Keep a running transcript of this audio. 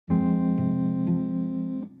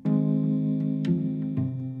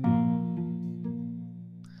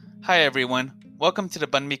Hi, everyone. Welcome to the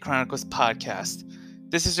Bun Me Chronicles podcast.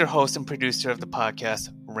 This is your host and producer of the podcast,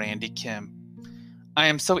 Randy Kim. I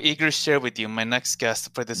am so eager to share with you my next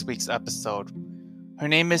guest for this week's episode. Her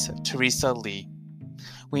name is Tereza Lee.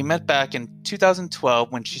 We met back in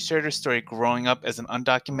 2012 when she shared her story growing up as an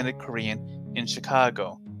undocumented Korean in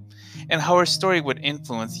Chicago, and how her story would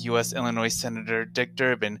influence U.S. Illinois Senator Dick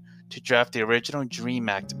Durbin to draft the original DREAM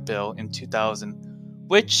Act bill in 2000,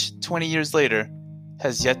 which, 20 years later,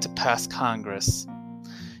 has yet to pass Congress.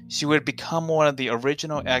 She would become one of the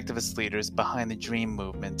original activist leaders behind the DREAM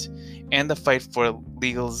movement and the fight for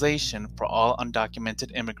legalization for all undocumented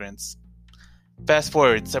immigrants. Fast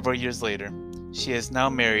forward several years later, she is now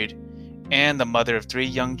married and the mother of 3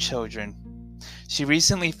 young children. She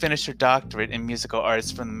recently finished her doctorate in musical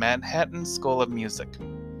arts from the Manhattan School of Music.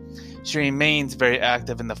 She remains very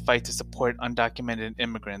active in the fight to support undocumented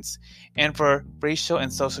immigrants and for racial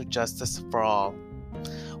and social justice for all.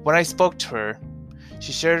 When I spoke to her,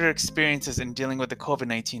 she shared her experiences in dealing with the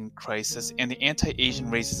COVID-19 crisis and the anti-Asian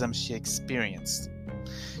racism she experienced.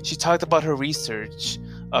 She talked about her research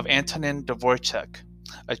of Antonin Dvorak,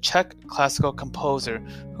 a Czech classical composer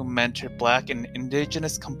who mentored Black and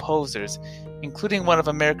Indigenous composers, including one of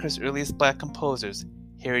America's earliest Black composers,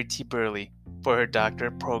 Harry T. Burleigh, for her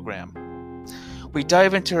doctorate program. We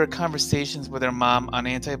dive into her conversations with her mom on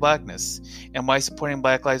anti-Blackness and why supporting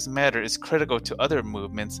Black Lives Matter is critical to other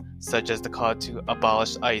movements such as the call to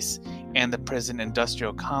abolish ICE and the prison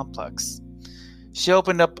industrial complex. She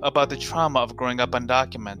opened up about the trauma of growing up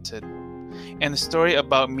undocumented and the story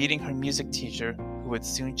about meeting her music teacher who would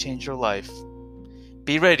soon change her life.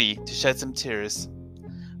 Be ready to shed some tears,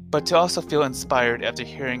 but to also feel inspired after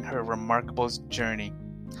hearing her remarkable journey.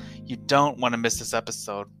 You don't want to miss this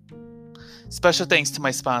episode. Special thanks to my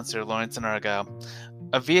sponsor, Lawrence & Argyle,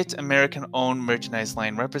 a Viet American-owned merchandise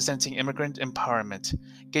line representing immigrant empowerment.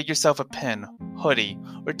 Get yourself a pin, hoodie,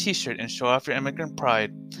 or t-shirt and show off your immigrant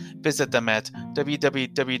pride. Visit them at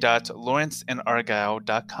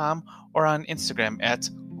www.lawrenceandargyle.com or on Instagram at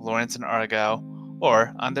lawrenceandargyle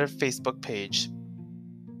or on their Facebook page.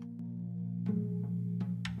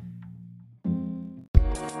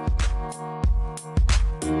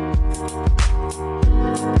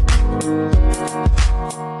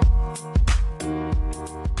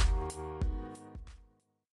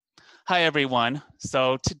 Hi, everyone.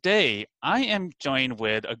 So today I am joined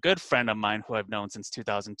with a good friend of mine who I've known since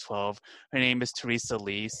 2012. Her name is Tereza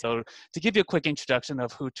Lee. So to give you a quick introduction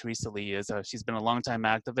of who Tereza Lee is, she's been a longtime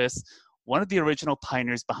activist, one of the original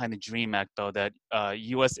pioneers behind the DREAM Act, though, that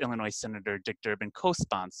U.S. Illinois Senator Dick Durbin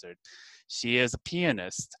co-sponsored. She is a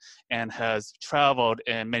pianist and has traveled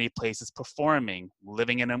in many places performing,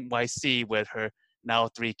 living in NYC with her now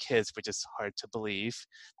 3 kids, which is hard to believe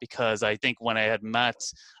because I think when I had met,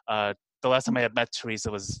 the last time I had met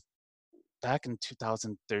Tereza was back in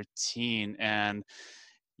 2013, and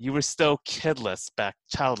you were still childless back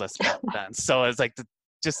then. So it's like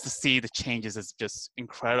just to see the changes is just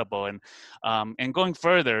incredible. And going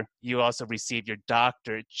further, you also received your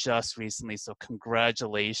doctorate just recently, so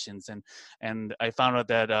congratulations. And I found out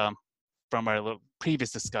that from our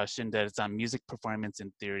previous discussion that it's on music performance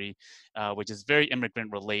and theory, which is very immigrant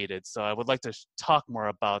related. So I would like to talk more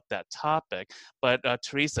about that topic. But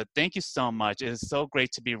Tereza, thank you so much. It is so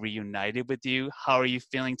great to be reunited with you. How are you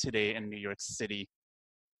feeling today in New York City?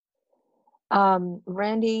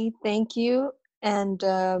 Randy, thank you. And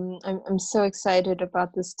I'm so excited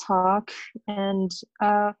about this talk. And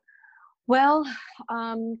quarantining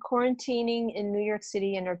in New York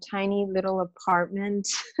City in our tiny little apartment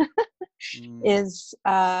has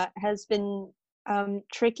been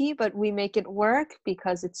tricky, but we make it work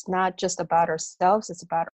because it's not just about ourselves, it's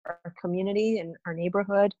about our community and our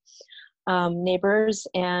neighborhood, neighbors,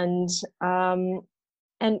 and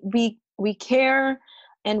we care,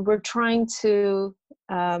 and we're trying to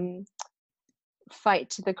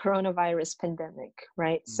fight the coronavirus pandemic,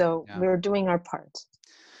 right? So we're doing our part.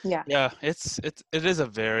 Yeah, it is a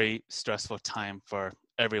very stressful time for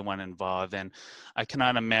everyone involved, and I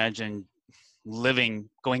cannot imagine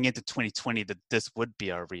going into 2020 that this would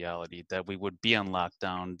be our reality, that we would be on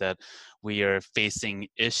lockdown, that we are facing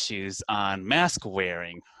issues on mask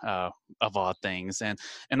wearing, of all things, and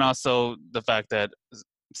also the fact that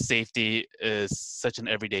safety is such an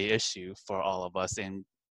everyday issue for all of us, and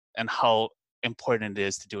how important it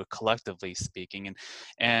is to do it collectively speaking.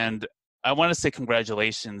 And I want to say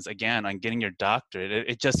congratulations again on getting your doctorate.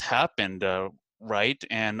 It just happened, right?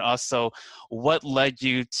 And also, what led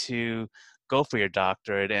you to go for your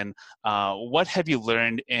doctorate, and what have you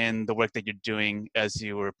learned in the work that you're doing as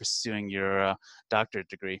you were pursuing your doctorate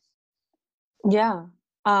degree? Yeah.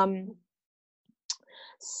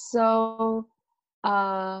 So,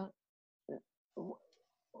 uh, w-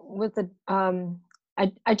 with the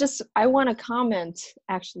I want to comment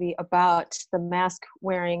actually about the mask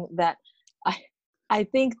wearing that I I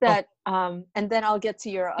think Oh, that and then I'll get to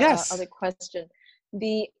your other yes. question.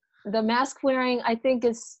 The the mask wearing I think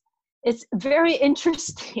is it's very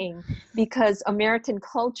interesting because American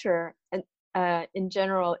culture and in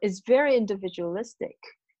general is very individualistic,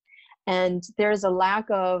 and there's a lack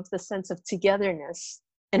of the sense of togetherness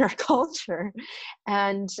in our culture,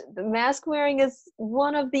 and the mask wearing is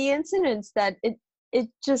one of the incidents that it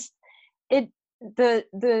just it the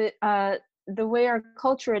way our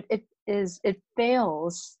culture it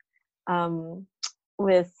fails um,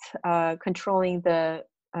 with controlling the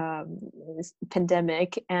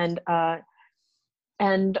pandemic, and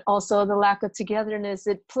also the lack of togetherness.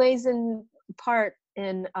 It plays in part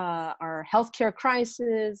in our healthcare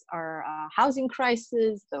crisis, our housing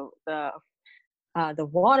crisis, the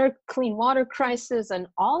clean water crisis, and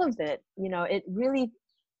all of it. You know, it really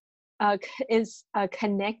is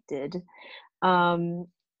connected.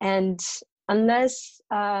 And unless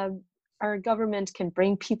our government can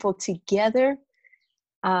bring people together,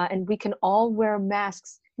 and we can all wear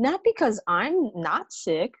masks, not because I'm not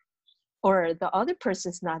sick or the other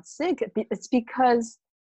person's not sick, it's because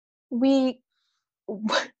we,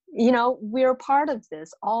 you know, we're part of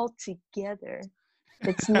this all together.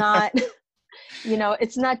 It's not, you know,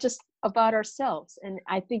 it's not just about ourselves. And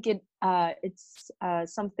I think it's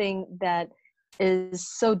something that is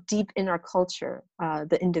so deep in our culture,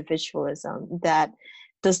 the individualism that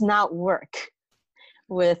does not work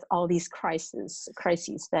with all these crises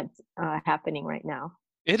that happening right now.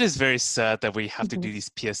 It is very sad that we have to Mm-hmm. do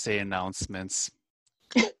these PSA announcements.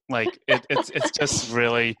 Like it's just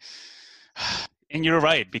really, and you're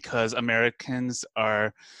right, because Americans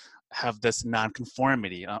have this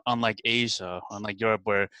nonconformity, unlike Asia, unlike Europe,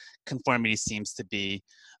 where conformity seems to be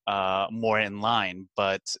more in line.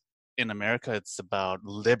 But in America, it's about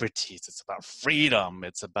liberties, it's about freedom,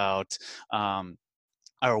 it's about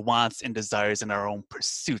our wants and desires and our own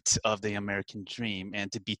pursuit of the American dream.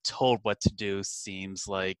 And to be told what to do seems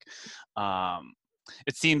like um,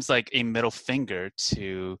 it seems like a middle finger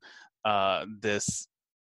to this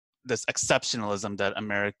exceptionalism that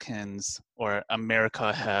Americans or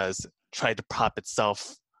America has tried to prop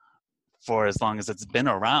itself for as long as it's been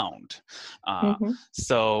around. Uh, Mm-hmm.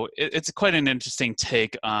 so it's quite an interesting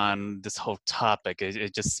take on this whole topic.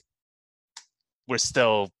 It just we're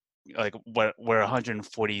still like we're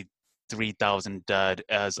 143,000 dead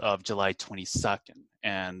as of July 22nd,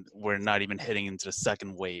 and we're not even hitting into the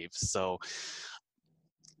second wave. So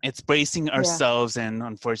it's bracing Yeah. ourselves and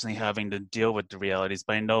unfortunately having to deal with the realities.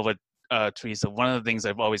 But I know what Teresa, one of the things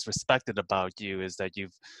I've always respected about you is that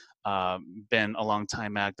you've been a long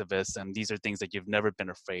time activist, and these are things that you've never been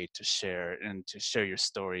afraid to share and to share your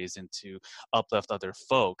stories and to uplift other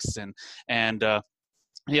folks. And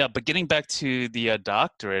yeah, but getting back to the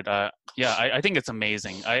doctorate, yeah, I think it's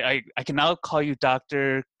amazing. I can now call you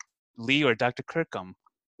Dr. Lee or Dr. Kirkham.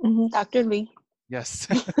 Mm-hmm. Dr. Lee. Yes.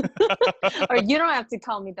 Or you don't have to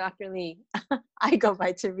call me Dr. Lee. I go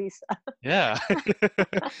by Teresa. Yeah.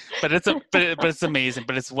 But but it's amazing,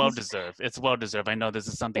 but it's well deserved. It's well deserved. I know this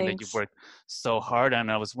is something that you've Thanks. worked so hard on.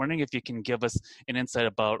 I was wondering if you can give us an insight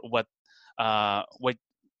about what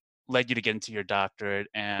led you to get into your doctorate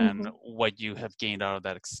and Mm-hmm. what you have gained out of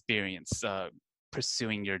that experience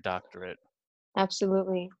pursuing your doctorate.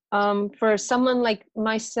 Absolutely. For someone like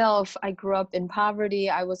myself, I grew up in poverty.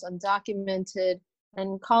 I was undocumented,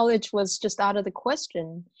 and college was just out of the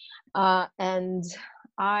question. And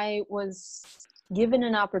I was given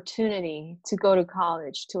an opportunity to go to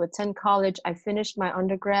college, to attend college. I finished my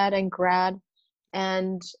undergrad and grad,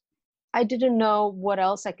 and I didn't know what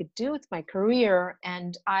else I could do with my career.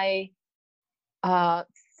 And I uh,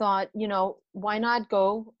 thought, you know, why not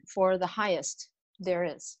go for the highest there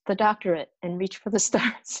is, the doctorate, and reach for the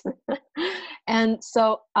stars? And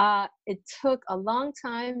so it took a long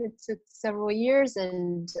time. It took several years,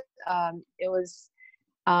 and um, it was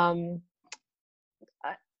um,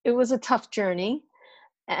 it was a tough journey.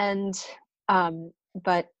 And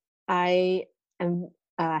but I am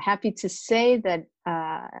happy to say that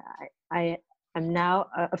I am now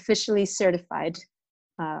officially certified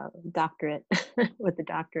doctorate with a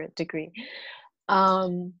doctorate degree.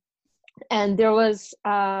 Um, and there was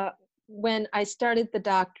when I started the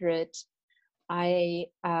doctorate, I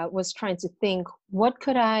was trying to think, what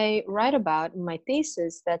could I write about in my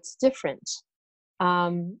thesis that's different?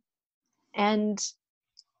 Um, and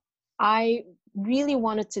I really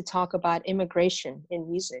wanted to talk about immigration in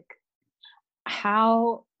music.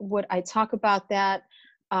 How would I talk about that?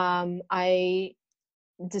 I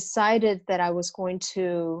decided that I was going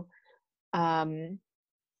to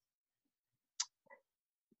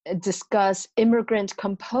discuss immigrant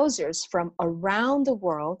composers from around the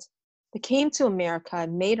world that came to America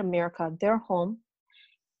and made America their home.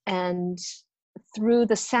 And through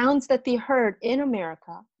the sounds that they heard in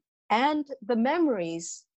America and the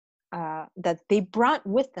memories that they brought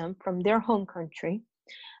with them from their home country,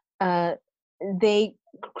 they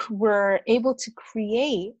were able to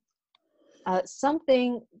create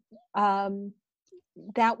something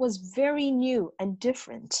that was very new and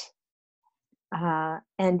different.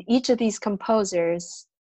 And each of these composers,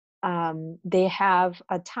 they have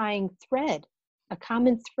a tying thread, a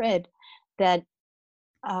common thread that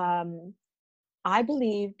I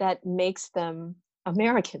believe that makes them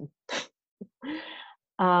American.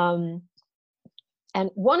 And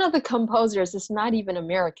one of the composers is not even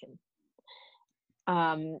American.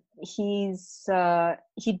 He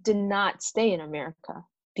did not stay in America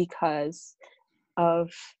because of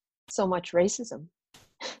so much racism.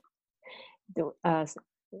 As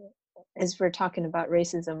we're talking about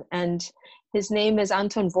racism, and his name is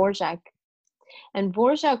Anton Dvorak, and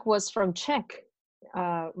Dvorak was from Czech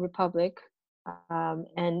Republic,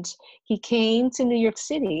 and he came to New York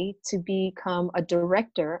City to become a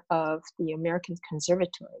director of the American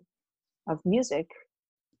Conservatory of Music.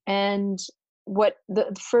 And what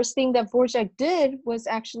the first thing that Dvorak did was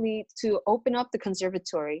actually to open up the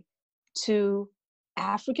conservatory to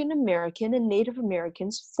African American and Native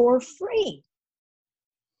Americans for free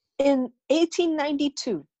in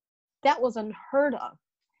 1892. That was unheard of.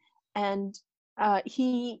 And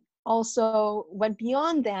he also went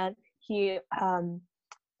beyond that. He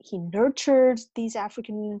nurtured these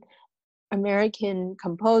African American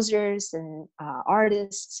composers and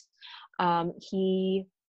artists. He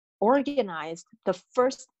organized the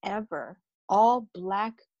first ever all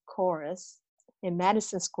Black chorus in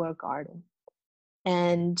Madison Square Garden.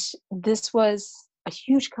 And this was a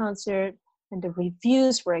huge concert, and the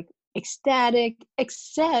reviews were ecstatic,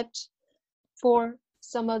 except for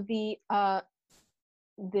some of the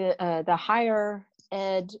higher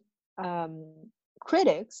ed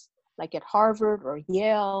critics, like at Harvard or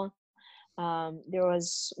Yale. There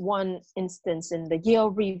was one instance in the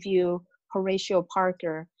Yale review. Horatio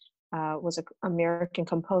Parker was an American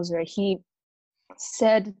composer. He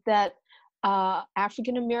said that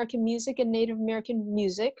African American music and Native American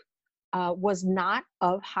music was not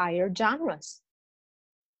of higher genres.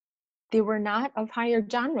 They were not of higher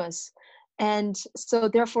genres. And so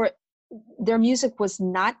therefore, their music was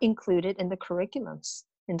not included in the curriculums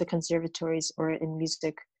in the conservatories or in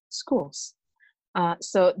music schools.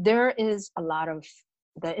 So there is a lot of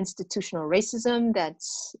the institutional racism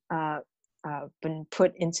that's been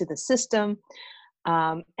put into the system,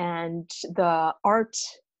 and the art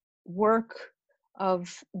work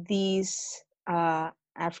of these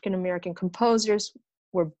African American composers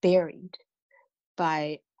were buried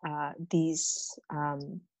by these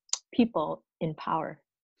people in power.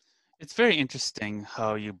 It's very interesting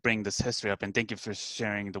how you bring this history up, and thank you for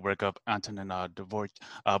sharing the work of Antonin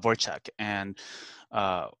Dvorak. And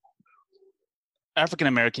African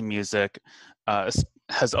American music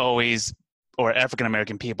has always, or African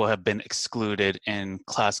American people have been excluded in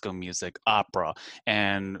classical music, opera.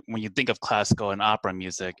 And when you think of classical and opera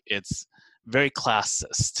music, it's very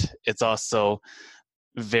classist. It's also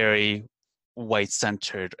very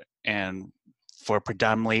white-centered and for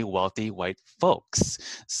predominantly wealthy white folks.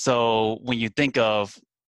 So when you think of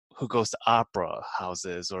who goes to opera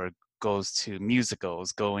houses or goes to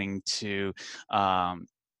musicals, going to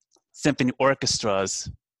symphony orchestras,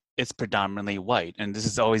 it's predominantly white. And this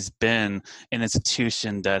has always been an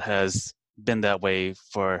institution that has been that way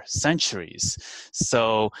for centuries.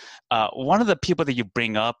 So one of the people that you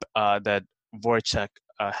bring up that Dvorak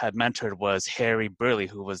had mentored was Harry Burleigh,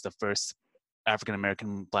 who was the first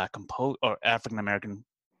African-American Black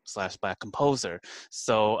African-American/Black composer.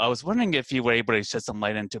 So I was wondering if you were able to shed some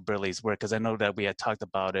light into Burleigh's work, because I know that we had talked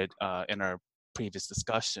about it in our previous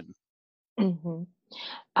discussion. Mm-hmm.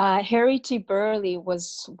 Harry T. Burleigh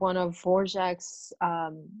was one of Dvorak's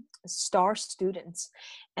star students.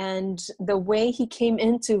 And the way he came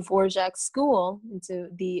into Dvorak's school, into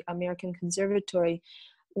the American Conservatory,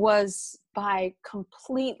 was by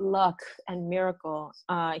complete luck and miracle.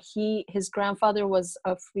 His grandfather was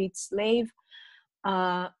a freed slave,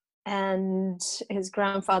 and his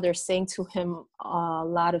grandfather sang to him a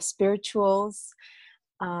lot of spirituals.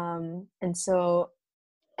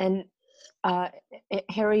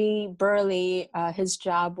 Harry Burleigh, his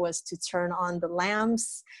job was to turn on the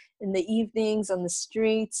lamps in the evenings on the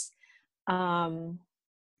streets.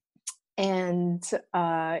 and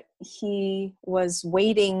he was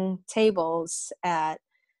waiting tables at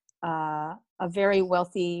a very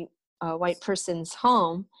wealthy white person's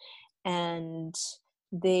home, and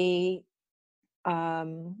they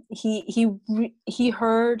he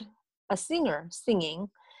heard a singer singing,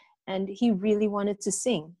 and he really wanted to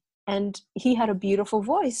sing, and he had a beautiful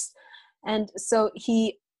voice, and so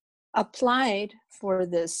he applied for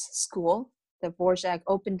this school that Borjak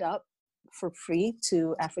opened up for free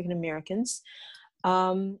to African Americans,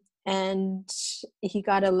 and he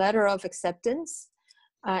got a letter of acceptance,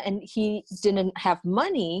 and he didn't have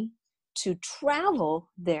money to travel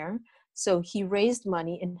there, so he raised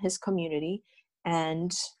money in his community,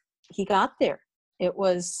 and he got there. It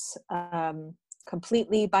was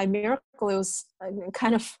completely by miracle. It was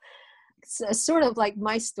kind of sort of like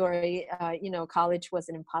my story. College was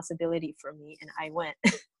an impossibility for me, and I went.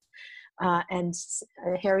 And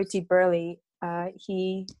Harry T. Burley,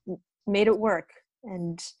 he made it work,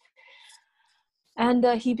 and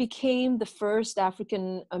he became the first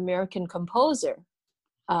African American composer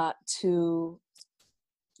to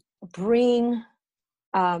bring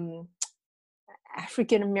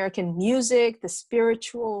African American music, the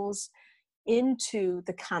spirituals, into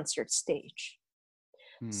the concert stage.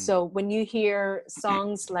 So when you hear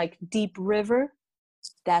songs like Deep River,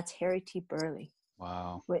 that's Harry T. Burley.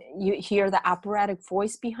 Wow. When you hear the operatic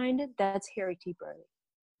voice behind it, that's Harry T. Burley.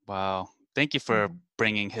 Wow. Thank you for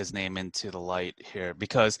bringing his name into the light here,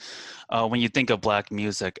 because when you think of Black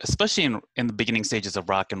music, especially in the beginning stages of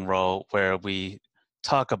rock and roll, where we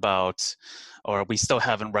talk about, or we still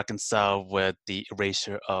haven't reconciled with the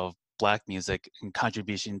erasure of Black music and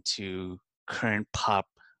contribution to current pop,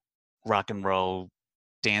 rock and roll,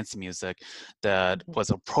 dance music that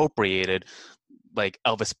was appropriated, like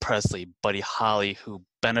Elvis Presley, Buddy Holly, who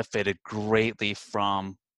benefited greatly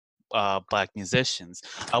from Black musicians.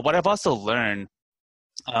 What I've also learned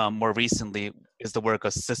more recently is the work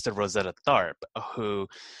of Sister Rosetta Tharpe, who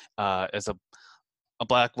is a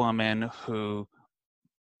Black woman who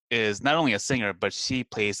is not only a singer, but she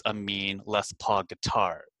plays a mean Les Paul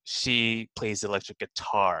guitar. She plays electric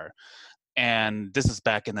guitar. And this is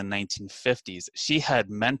back in the 1950s. She had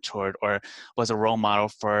mentored or was a role model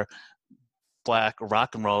for Black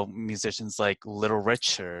rock and roll musicians like Little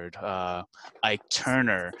Richard, Ike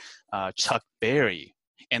Turner, Chuck Berry.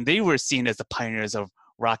 And they were seen as the pioneers of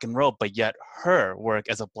rock and roll, but yet her work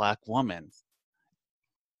as a Black woman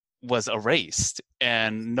was erased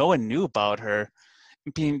and no one knew about her.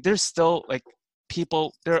 There's still like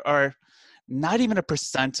people, there are not even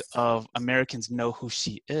 1% of Americans know who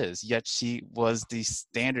she is, yet she was the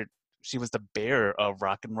standard, she was the bearer of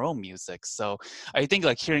rock and roll music. So I think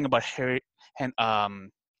like hearing about Harry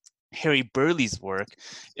Burley's work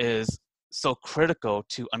is so critical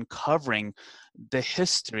to uncovering the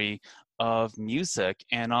history of music,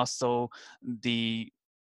 and also the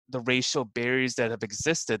racial barriers that have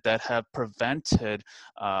existed that have prevented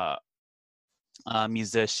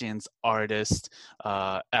musicians, artists,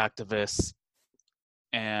 activists,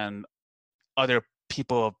 and other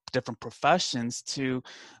people of different professions to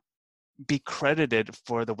be credited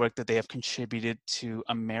for the work that they have contributed to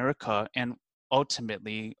America and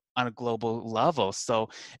ultimately on a global level. So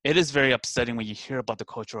it is very upsetting when you hear about the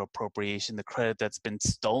cultural appropriation, the credit that's been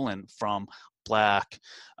stolen from Black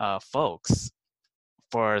folks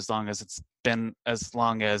for as long as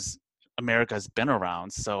America has been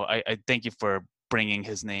around. So I thank you for bringing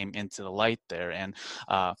his name into the light there. And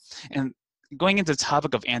going into the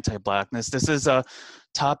topic of anti-Blackness, this is a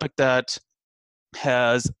topic that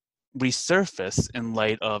has resurfaced in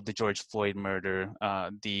light of the George Floyd murder,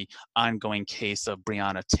 the ongoing case of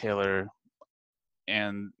Breonna Taylor,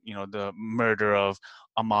 and the murder of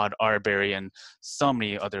Ahmaud Arbery and so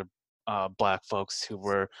many other Black folks who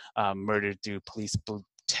were murdered through police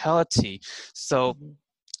brutality. So,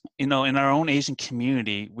 in our own Asian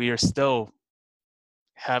community, we are still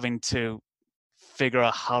having to figure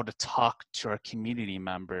out how to talk to our community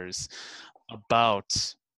members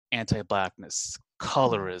about anti-Blackness,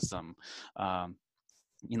 colorism.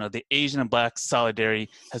 The Asian and Black solidarity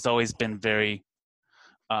has always been a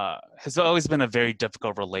very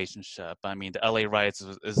difficult relationship. I mean, the LA riots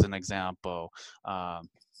is an example.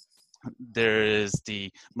 There is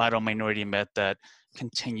the model minority myth that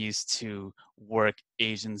continues to work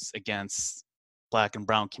Asians against Black and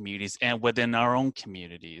brown communities and within our own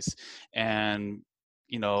communities. And,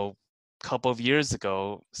 a couple of years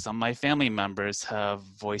ago, some of my family members have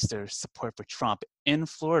voiced their support for Trump in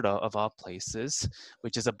Florida, of all places,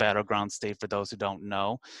 which is a battleground state for those who don't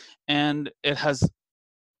know. And it has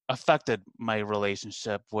affected my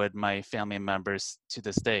relationship with my family members to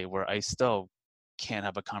this day, where I still can't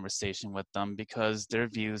have a conversation with them because their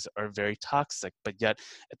views are very toxic. But yet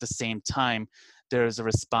at the same time, there's a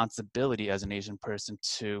responsibility as an Asian person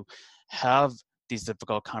to have these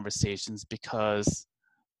difficult conversations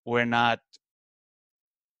we're not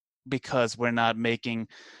because we're not making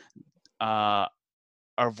our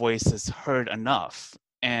voices heard enough,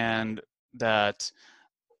 and that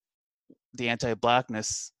the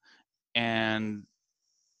anti-Blackness and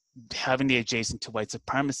having the adjacent to white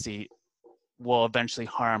supremacy will eventually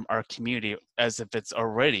harm our community as if it's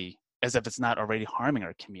not already harming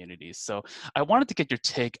our communities. So I wanted to get your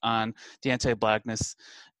take on the anti-Blackness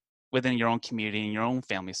within your own community and your own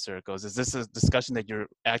family circles. Is this a discussion that you're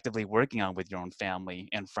actively working on with your own family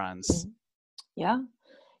and friends?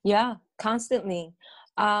 Yeah, constantly.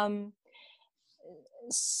 Um,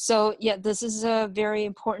 so yeah, this is a very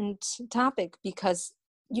important topic because,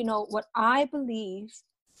 what I believe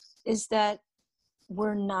is that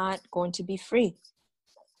we're not going to be free.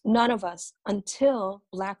 None of us until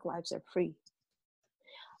Black lives are free.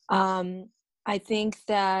 I think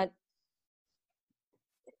that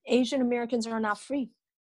Asian Americans are not free.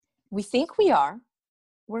 We think we are,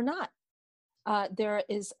 we're not. There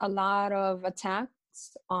is a lot of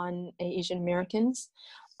attacks on Asian Americans.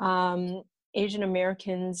 Asian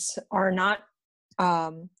Americans are not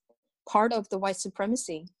part of the white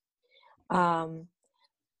supremacy.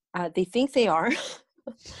 They think they are,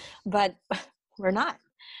 but we're not.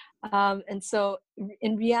 And so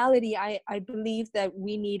in reality, I believe that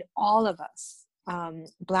we need all of us,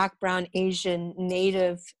 Black, Brown, Asian,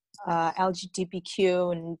 Native,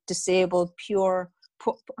 LGBTQ, and disabled,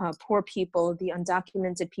 poor people, the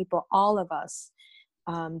undocumented people, all of us.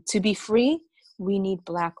 To be free, we need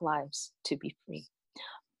Black lives to be free.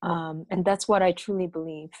 And that's what I truly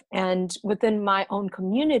believe. And within my own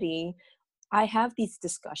community, I have these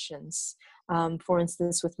discussions. For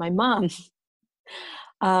instance, with my mom,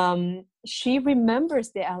 she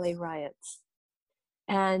remembers the LA riots.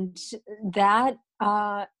 And that,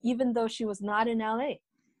 even though she was not in LA,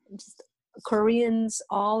 just Koreans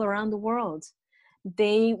all around the world,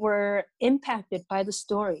 they were impacted by the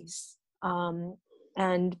stories,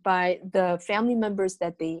 and by the family members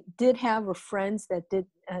that they did have, or friends that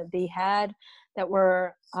they had that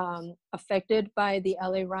were affected by the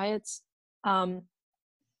LA riots. But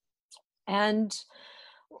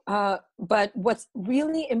what's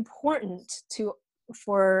really important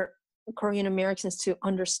for Korean Americans to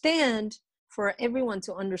understand, for everyone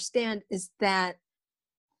to understand, is that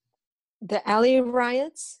the LA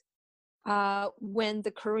riots, when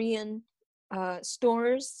the Korean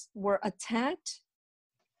stores were attacked,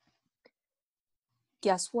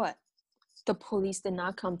 guess what? The police did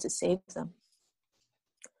not come to save them.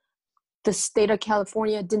 The state of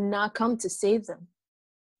California did not come to save them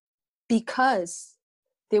because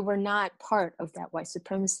they were not part of that white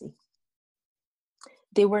supremacy.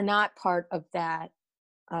 They were not part of that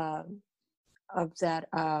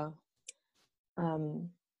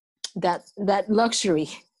that luxury.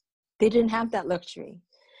 They didn't have that luxury.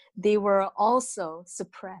 They were also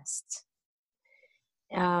suppressed.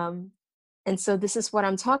 And so this is what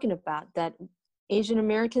I'm talking about, that Asian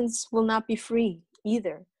Americans will not be free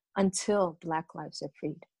either until Black lives are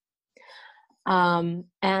freed.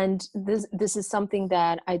 And this is something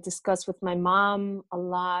that I discuss with my mom a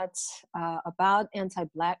lot, about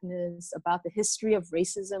anti-Blackness, about the history of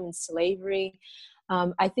racism and slavery.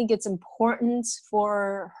 I think it's important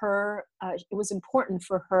for her, it was important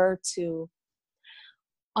for her to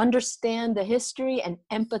understand the history and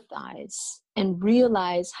empathize and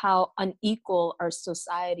realize how unequal our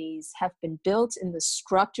societies have been built in the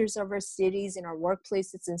structures of our cities, in our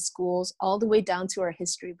workplaces, in schools, all the way down to our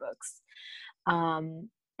history books. And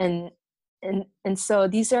so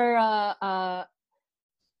these are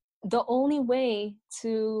the only way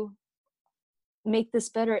to make this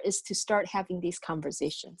better is to start having these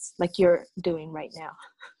conversations like you're doing right now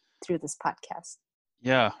through this podcast.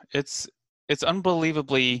 Yeah, it's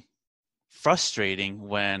unbelievably frustrating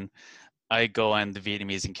when I go on the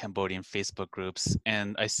Vietnamese and Cambodian Facebook groups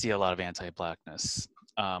and I see a lot of anti-Blackness.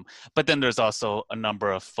 But then there's also a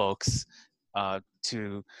number of folks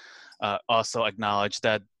to also acknowledge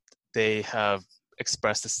that they have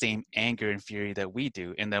expressed the same anger and fury that we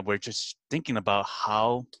do, and that we're just thinking about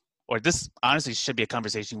how, or this honestly should be a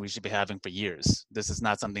conversation we should be having for years. This is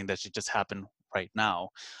not something that should just happen right now,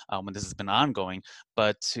 when this has been ongoing,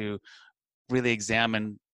 but to really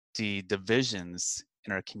examine the divisions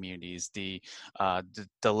in our communities, the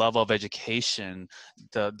level of education,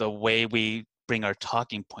 the way we bring our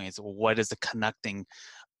talking points. What is the connecting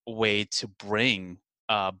way to bring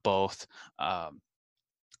both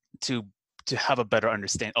to to have a better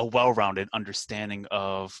understanding, a well-rounded understanding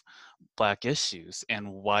of Black issues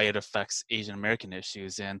and why it affects Asian American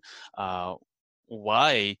issues, and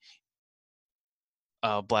why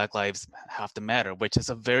Black lives have to matter, which is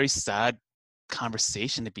a very sad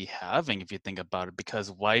conversation to be having if you think about it,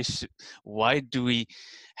 because why do we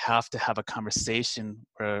have to have a conversation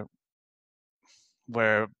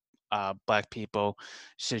where Black people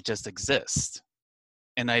should just exist?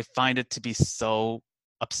 And I find it to be so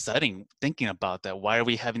upsetting thinking about that. Why are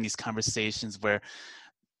we having these conversations where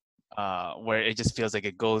it just feels like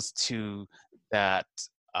it goes to that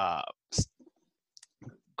uh,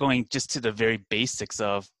 going just to the very basics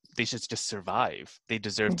of they should just survive. They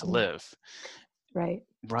deserve to live. Right.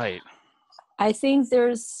 Right. I think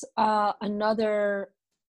there's another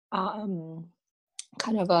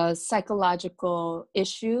kind of a psychological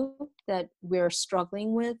issue that we're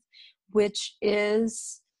struggling with, which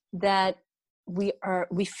is that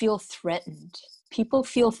we feel threatened. People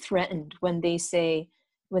feel threatened when they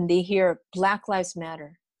hear Black Lives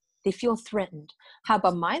Matter. They feel threatened. How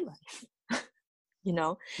about my life?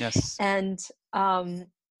 Yes. And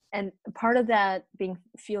part of that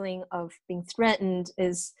feeling of being threatened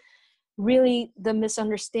is really the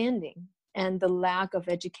misunderstanding and the lack of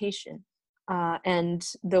education, and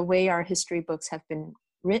the way our history books have been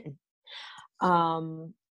written.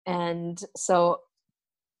 And so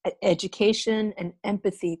education and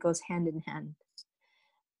empathy goes hand in hand.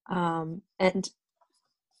 And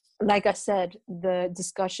like I said, the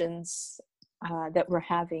discussions that we're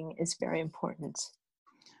having is very important.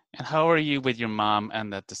 And how are you with your mom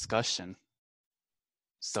and that discussion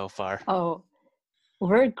so far? Oh,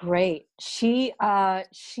 we're great. She's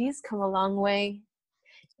come a long way,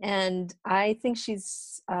 and I think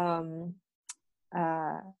she's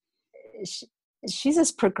she's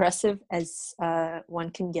as progressive as one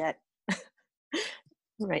can get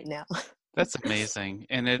right now. That's amazing.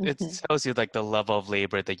 And it tells you like the level of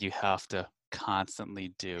labor that you have to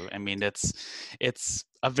constantly do. I mean, it's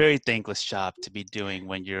a very thankless job to be doing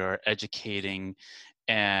when you're educating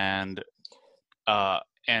and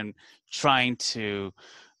trying to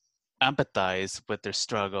empathize with their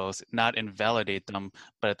struggles, not invalidate them,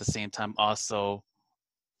 but at the same time also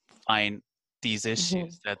find these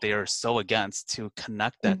issues that they are so against to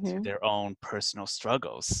connect that to their own personal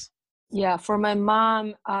struggles. Yeah, for my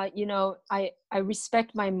mom, I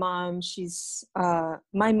respect my mom. She's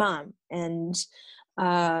my mom, and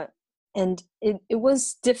it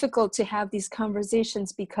was difficult to have these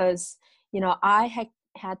conversations because I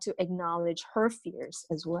had to acknowledge her fears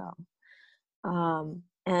as well, and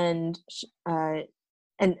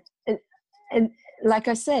and like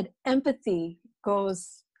I said, empathy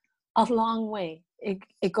goes a long way.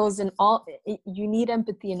 It goes in all. You need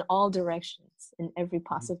empathy in all directions, in every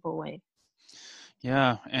possible way.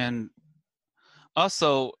 Yeah, and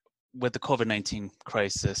also with the COVID-19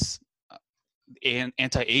 crisis,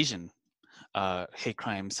 anti-Asian hate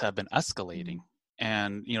crimes have been escalating.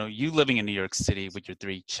 And you living in New York City with your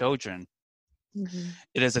 3 children,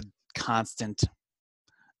 it is a constant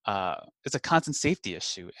it's a constant safety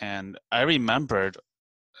issue. And I remembered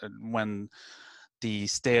when the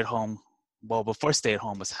before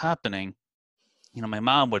stay-at-home was happening, my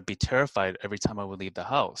mom would be terrified every time I would leave the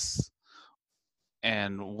house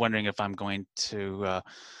and wondering if I'm going to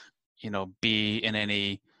be in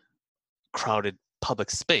any crowded public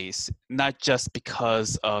space, not just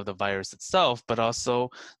because of the virus itself, but also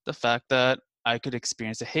the fact that I could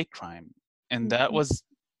experience a hate crime. And that was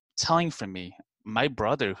telling for me. My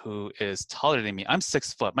brother, who is taller than me, I'm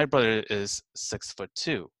 6 foot. My brother is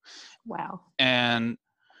 6'2". Wow. And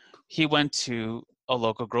he went to a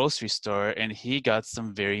local grocery store and he got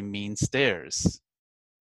some very mean stares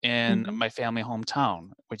in my family hometown,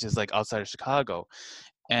 which is like outside of Chicago.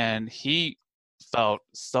 And he felt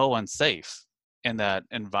so unsafe in that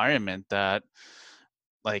environment that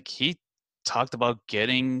like he talked about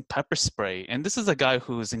getting pepper spray. And this is a guy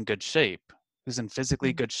who's in good shape, who's in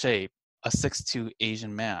physically good shape, a 6'2"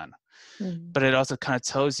 Asian man. But it also kind of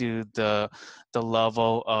tells you the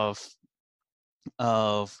level of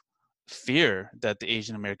fear that the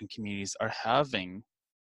Asian American communities are having,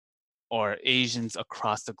 or Asians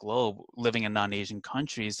across the globe living in non-Asian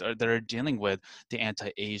countries that are dealing with the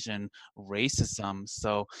anti-Asian racism.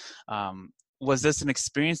 So was this an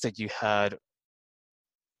experience that you had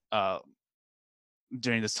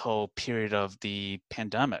during this whole period of the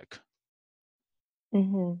pandemic?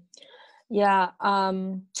 Yeah,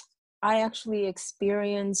 I actually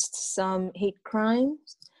experienced some hate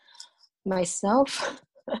crimes myself.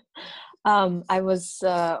 I was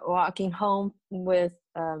walking home with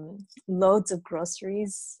loads of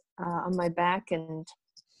groceries on my back, and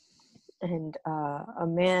and a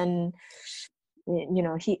man,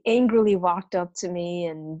 he angrily walked up to me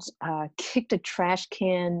and kicked a trash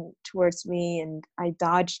can towards me, and I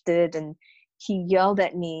dodged it, and he yelled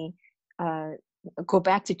at me, go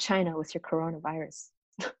back to China with your coronavirus.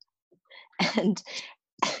 And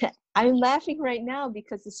I'm laughing right now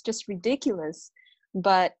because it's just ridiculous.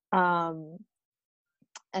 But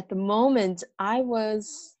at the moment, I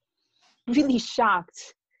was really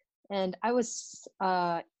shocked, and I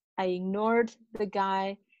ignored the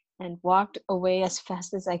guy and walked away as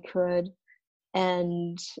fast as I could.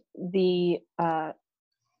 And the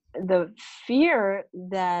fear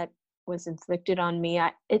that was inflicted on me,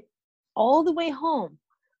 all the way home,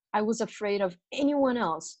 I was afraid of anyone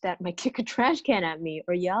else that might kick a trash can at me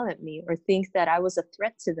or yell at me or think that I was a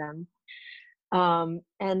threat to them.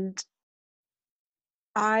 And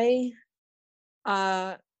I,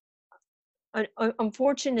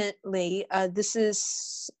 unfortunately, this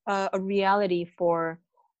is a reality for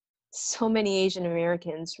so many Asian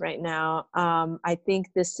Americans right now. I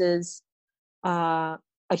think this is a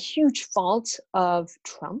huge fault of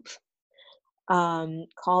Trump,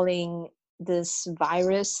 calling this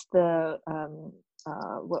virus the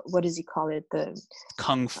what does he call it, the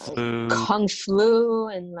kung flu,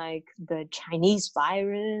 and like the Chinese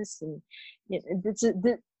virus, and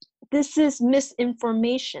this is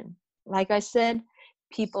misinformation. Like I said,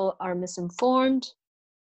 people are misinformed.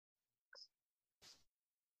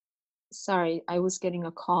 Sorry, I was getting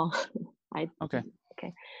a call. Okay.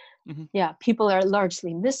 Mm-hmm. Yeah, people are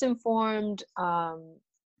largely misinformed,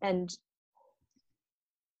 and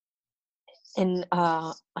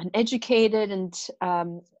uneducated, and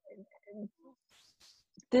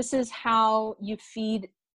this is how you feed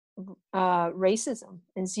racism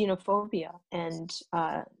and xenophobia, and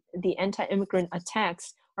the anti-immigrant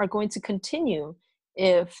attacks are going to continue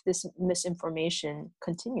if this misinformation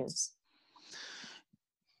continues.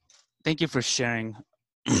 Thank you for sharing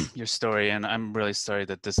your story, and I'm really sorry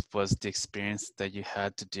that this was the experience that you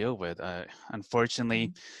had to deal with.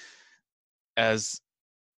 Unfortunately, as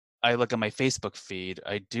I look at my Facebook feed,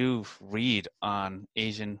 I do read on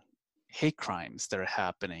Asian hate crimes that are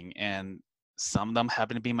happening, and some of them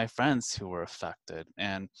happen to be my friends who were affected.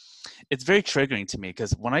 And it's very triggering to me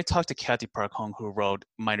because when I talked to Kathy Park Hong, who wrote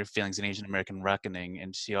Minor Feelings in Asian American Reckoning,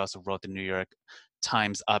 and she also wrote the New York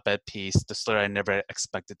Times op-ed piece, The Story I Never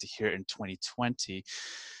Expected to Hear in 2020,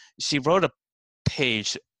 she wrote a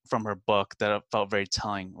page from her book that I felt very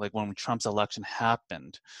telling. Like when Trump's election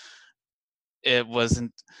happened, it was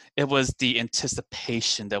the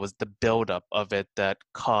anticipation, that was the buildup of it that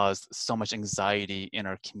caused so much anxiety in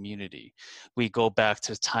our community. We go back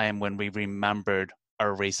to the time when we remembered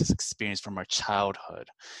our racist experience from our childhood.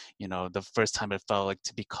 The first time it felt like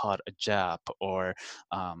to be called a Jap, or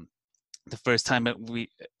the first time that we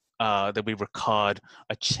were called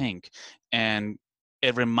a chink, and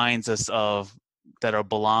it reminds us of that our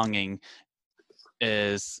belonging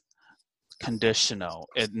is conditional.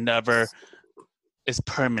 It never is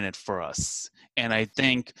permanent for us. And I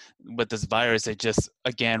think with this virus, it just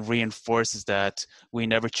again reinforces that we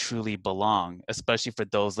never truly belong, especially for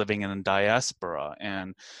those living in the diaspora.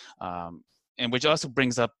 And which also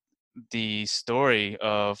brings up the story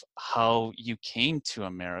of how you came to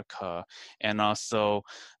America, and also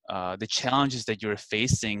the challenges that you're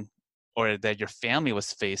facing, or that your family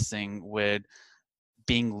was facing, with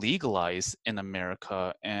being legalized in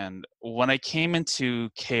America. And when I came into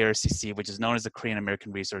KRCC, which is known as the Korean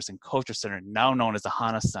American Resource and Culture Center, now known as the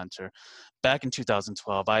Hana Center, back in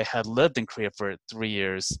 2012, I had lived in Korea for 3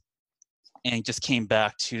 years and just came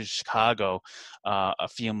back to Chicago a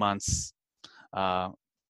few months about,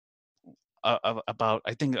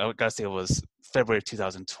 I think I gotta say it was February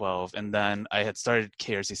 2012. And then I had started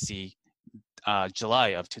KRCC July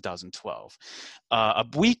of 2012. A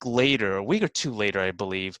week or two later, I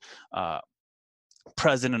believe,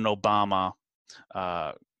 President Obama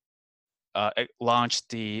launched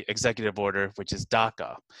the executive order, which is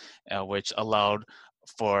DACA, which allowed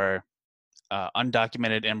for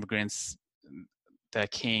undocumented immigrants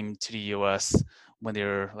that came to the U.S. when they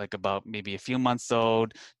were like about maybe a few months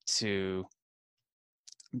old to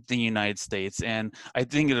the United States. And I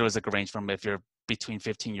think there was like a range from if you're between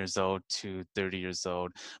 15 years old to 30 years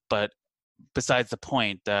old. But besides the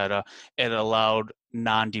point that it allowed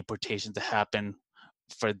non-deportation to happen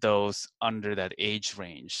for those under that age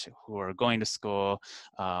range who are going to school,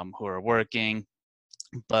 who are working.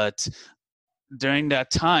 But during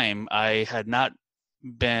that time, I had not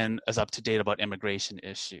been as up to date about immigration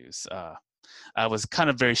issues. I was kind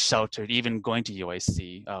of very sheltered, even going to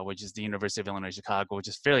UIC, which is the University of Illinois Chicago, which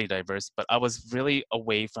is fairly diverse, but I was really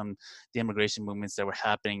away from the immigration movements that were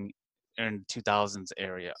happening in 2000s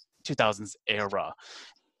era.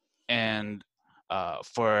 And uh,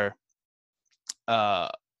 for uh,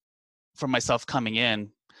 for myself coming in,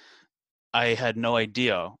 I had no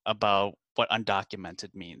idea about what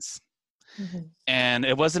undocumented means. Mm-hmm. And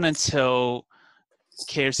it wasn't until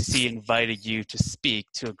KRCC invited you to speak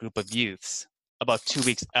to a group of youths about 2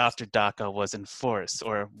 weeks after DACA was enforced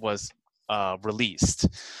or was released,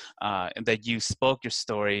 and that you spoke your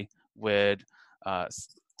story with uh,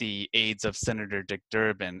 the aides of Senator Dick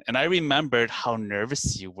Durbin. And I remembered how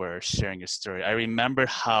nervous you were sharing your story. I remembered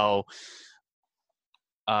how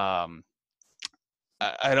um,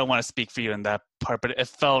 I don't want to speak for you in that part, but it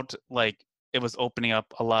felt like it was opening up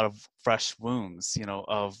a lot of fresh wounds,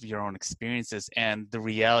 of your own experiences, and the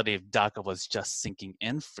reality of DACA was just sinking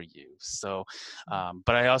in for you. So,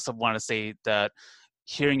 but I also want to say that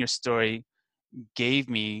hearing your story gave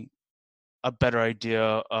me a better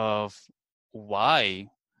idea of why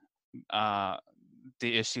the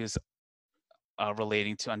issues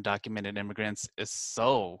relating to undocumented immigrants is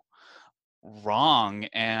so wrong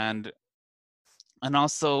and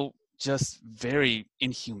also just very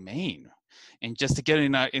inhumane, and just to get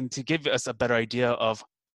in and to give us a better idea of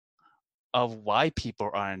why people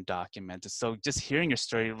are undocumented. So just hearing your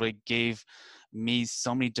story really gave me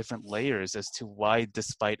so many different layers as to why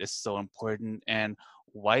this fight is so important and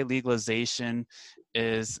why legalization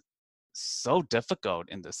is so difficult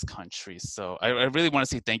in this country. So I really want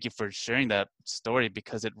to say thank you for sharing that story,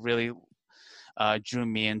 because it really drew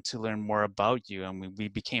me in to learn more about you, and we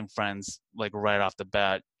became friends like right off the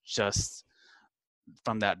bat, just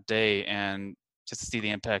from that day, and just to see the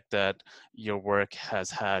impact that your work has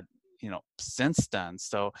had, since then.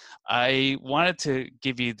 So I wanted to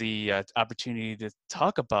give you the opportunity to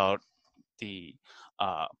talk the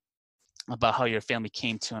uh, about how your family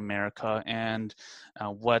came to America, and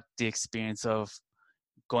what the experience of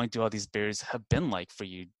going through all these barriers have been like for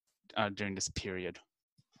you during this period.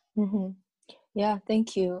 Mm-hmm. Yeah,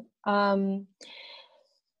 thank you.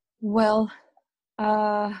 Well,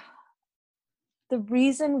 uh, the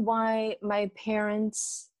reason why my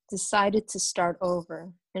parents decided to start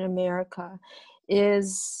over in America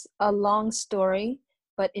is a long story,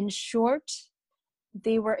 but in short,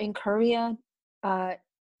 they were in Korea, uh,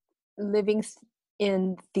 living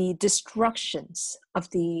in the destructions of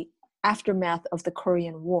the aftermath of the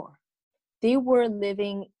Korean War. They were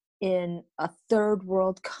living in a third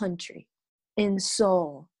world country in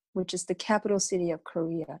Seoul, which is the capital city of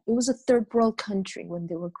Korea. It was a third world country when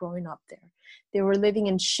they were growing up there. They were living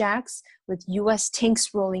in shacks with US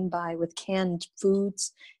tanks rolling by with canned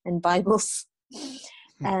foods and Bibles.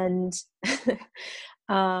 And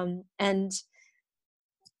and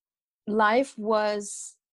life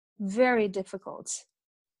was very difficult.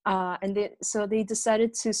 So they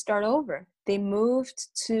decided to start over. They moved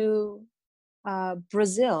to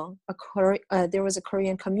Brazil. There was a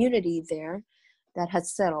Korean community there that had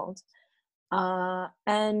settled.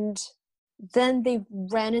 And then they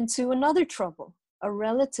ran into another trouble. A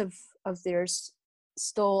relative of theirs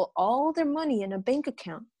stole all their money in their bank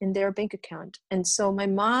account. And so my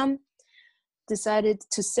mom decided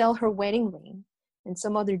to sell her wedding ring and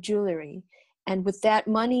some other jewelry. And with that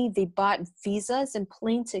money, they bought visas and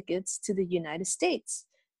plane tickets to the United States.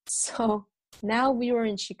 So now we were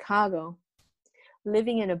in Chicago,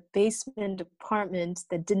 living in a basement apartment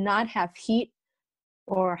that did not have heat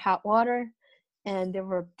or hot water. And there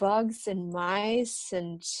were bugs and mice,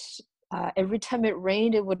 and every time it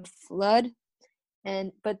rained, it would flood.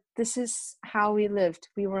 But this is how we lived.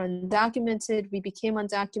 We were undocumented. We became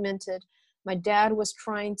undocumented. My dad was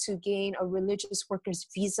trying to gain a religious worker's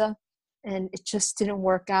visa, and it just didn't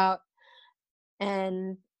work out.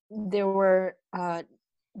 And there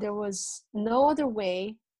was no other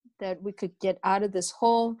way that we could get out of this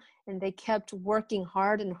hole, and they kept working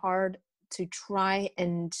hard and hard to try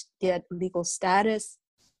and get legal status.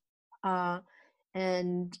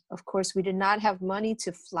 And of course, we did not have money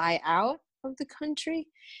to fly out of the country.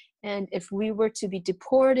 And if we were to be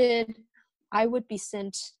deported, I would be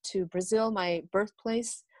sent to Brazil, my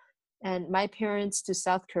birthplace, and my parents to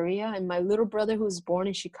South Korea, and my little brother, who was born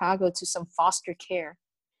in Chicago, to some foster care.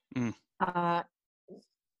 Mm.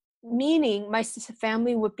 Meaning my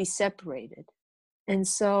family would be separated. And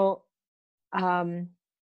so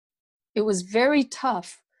it was very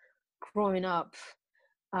tough growing up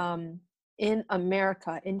in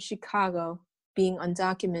America, in Chicago, being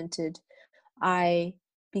undocumented. I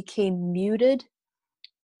became muted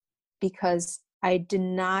because I did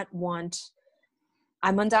not want,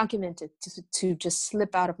 I'm undocumented, to just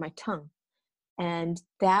slip out of my tongue. And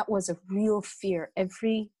that was a real fear.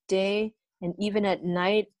 Every day And even at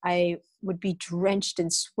night, I would be drenched in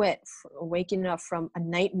sweat, waking up from a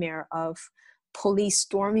nightmare of police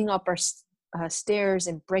storming up our stairs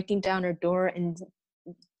and breaking down our door and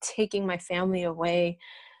taking my family away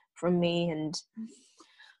from me. And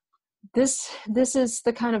this is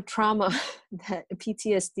the kind of trauma, that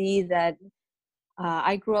PTSD that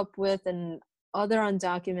I grew up with, and other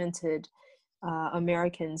undocumented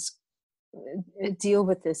Americans deal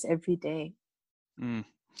with this every day. Mm.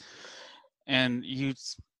 And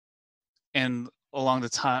along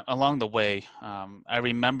the way, I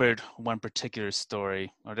remembered one particular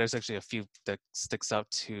story, or there's actually a few that sticks out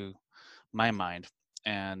to my mind.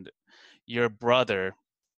 And your brother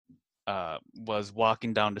was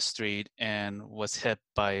walking down the street and was hit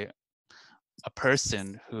by a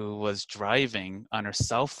person who was driving on her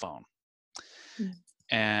cell phone. Mm.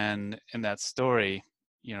 And in that story,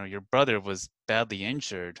 your brother was badly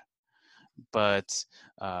injured, but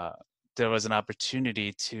there was an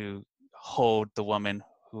opportunity to hold the woman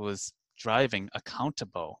who was driving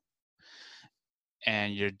accountable.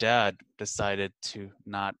 And your dad decided to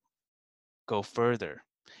not go further,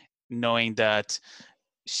 knowing that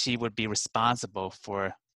she would be responsible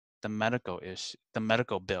for the medical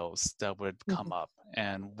bills that would come Mhm. up.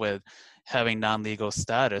 And with having non-legal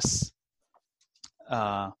status,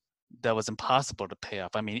 that was impossible to pay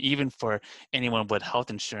off. I mean, even for anyone with health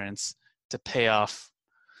insurance to pay off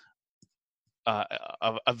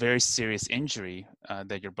a very serious injury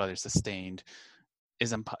that your brother sustained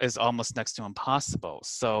is almost next to impossible.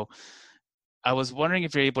 So I was wondering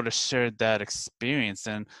if you're able to share that experience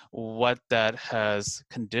and what that has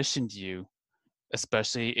conditioned you,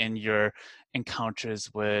 especially in your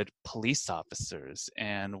encounters with police officers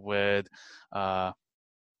and with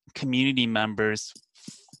community members,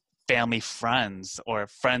 family friends, or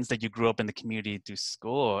friends that you grew up in the community through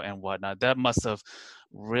school and whatnot. That must have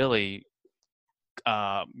really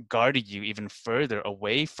guarded you even further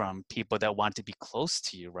away from people that want to be close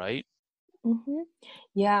to you, right? Mm-hmm.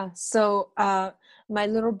 Yeah. So my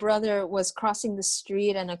little brother was crossing the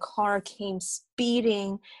street and a car came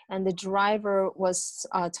speeding, and the driver was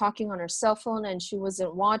talking on her cell phone and she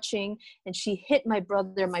wasn't watching, and she hit my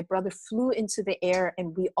brother. My brother flew into the air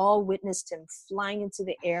and we all witnessed him flying into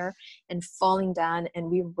the air and falling down,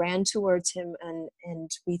 and we ran towards him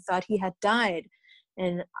and we thought he had died.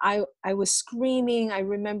 And I was screaming. I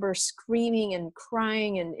remember screaming and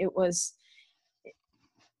crying, and it was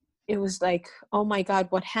like, oh my God,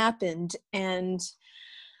 what happened? And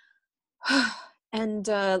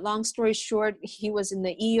long story short, he was in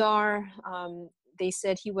the ER. They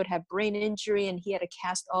said he would have brain injury and he had a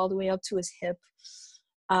cast all the way up to his hip.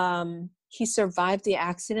 He survived the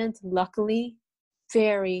accident, luckily,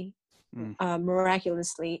 very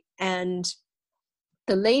miraculously. And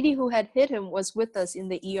the lady who had hit him was with us in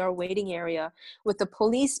the ER waiting area with the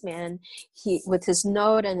policeman, with his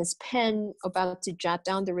note and his pen, about to jot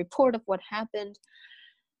down the report of what happened.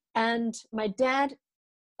 And my dad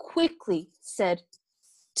quickly said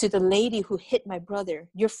to the lady who hit my brother,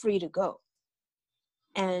 "You're free to go."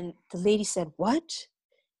 And the lady said, "What?"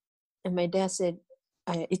 And my dad said,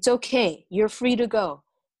 "It's okay. You're free to go.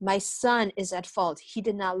 My son is at fault. He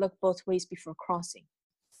did not look both ways before crossing,"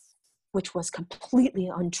 which was completely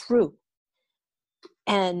untrue.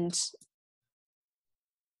 And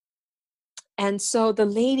so the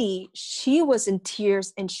lady, she was in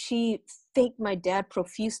tears and she thanked my dad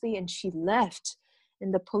profusely and she left.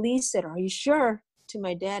 And the police said, "Are you sure?" to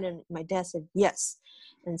my dad. And my dad said, "Yes."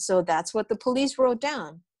 And so that's what the police wrote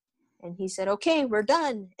down. And he said, "Okay, we're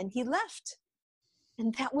done." And he left.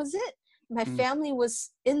 And that was it. My family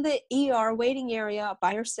was in the ER waiting area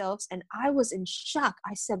by ourselves. And I was in shock.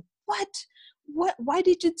 I said, what, why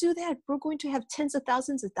did you do that? We're going to have tens of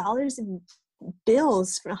thousands of dollars in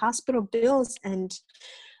bills, for hospital bills. And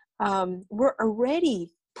we're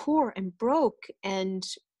already poor and broke. And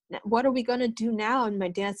what are we going to do now? And my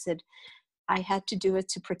dad said, "I had to do it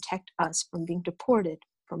to protect us from being deported,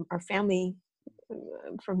 from our family,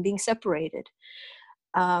 from being separated."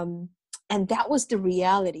 And that was the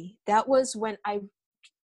reality. That was when I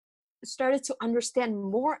started to understand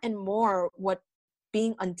more and more what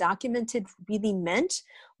being undocumented really meant,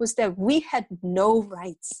 was that we had no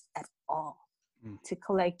rights at all to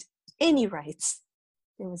collect any rights.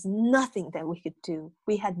 There was nothing that we could do.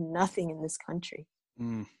 We had nothing in this country.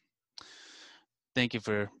 Thank you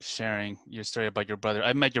for sharing your story about your brother.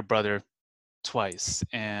 I met your brother twice,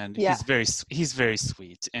 and Yeah. he's very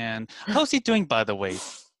sweet. And how's he doing, by the way?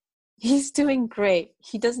 He's doing great.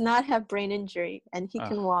 He does not have brain injury and he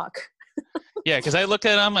can walk. Yeah, because I look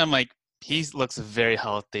at him, I'm like, he looks very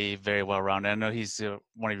healthy, very well rounded. I know he's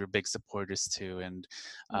one of your big supporters too,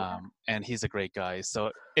 Yeah, and he's a great guy.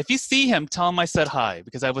 So if you see him, tell him I said hi,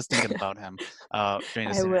 because I was thinking about him during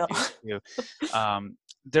I this will. interview too.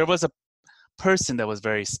 There was a person that was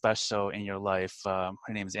very special in your life. Her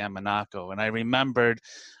name is Ann Monaco, and I remembered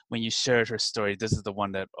when you shared her story. This is the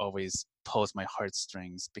one that always pulls my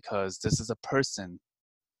heartstrings, because this is a person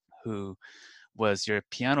who was your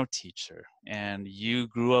piano teacher, and you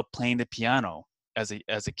grew up playing the piano as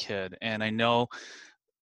a kid. And I know,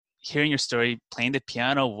 hearing your story, playing the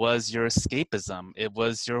piano was your escapism. It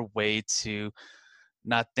was your way to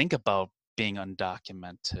not think about being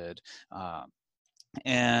undocumented. Um,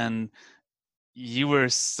 and you were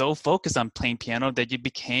so focused on playing piano that you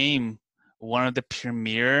became one of the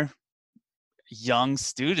premier young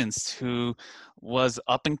students who was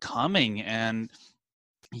up and coming, and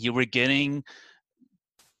you were getting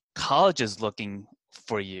colleges looking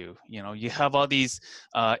for you. You know, you have all these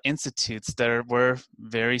institutes that were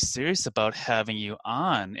very serious about having you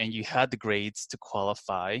on, and you had the grades to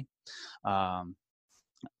qualify. Um,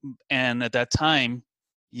 and at that time,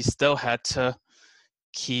 you still had to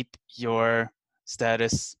keep your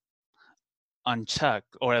status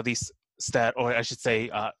unchecked, or at least or I should say,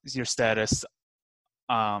 your status,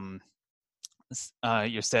 um,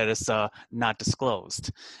 not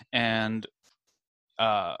disclosed. And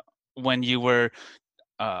uh, when you were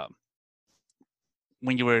uh,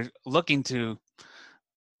 when you were looking to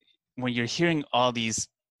when you're hearing all these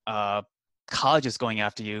uh, colleges going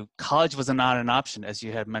after you, college was not an option, as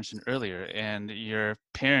you had mentioned earlier. And your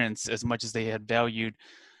parents, as much as they had valued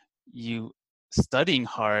you studying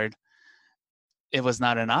hard, it was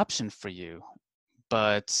not an option for you.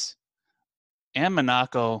 But Anne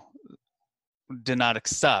Monaco did not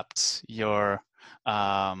accept your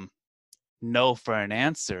um, no for an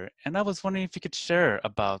answer. And I was wondering if you could share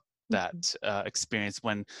about that Mhm. experience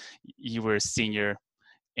when you were a senior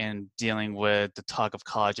and dealing with the talk of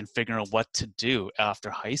college and figuring out what to do after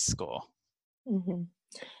high school. Mhm.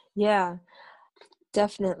 Yeah,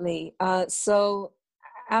 definitely. So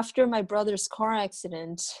after my brother's car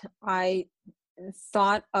accident, I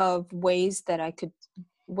thought of ways that I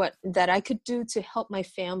could do to help my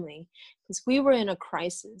family, because we were in a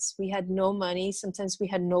crisis. We had no money. Sometimes we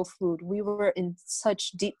had no food. We were in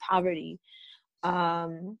such deep poverty.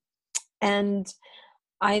 Um, and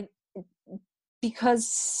I,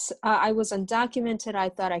 because I was undocumented, I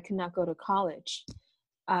thought I could not go to college.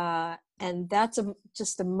 And that's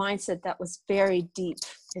just a mindset that was very deep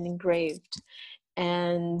and engraved.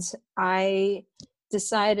 And I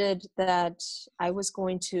decided that I was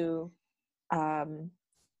going to um,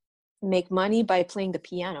 make money by playing the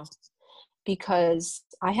piano, because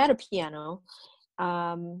I had a piano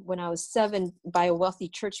when I was 7 by a wealthy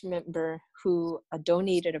church member who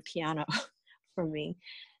donated a piano for me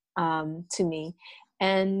to me,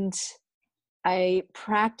 and I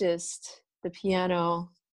practiced the piano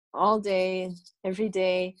all day, every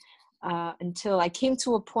day, until I came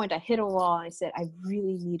to a point. I hit a wall. I said, I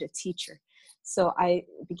really need a teacher. So I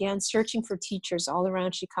began searching for teachers all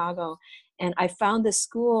around Chicago, and I found this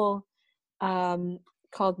school um,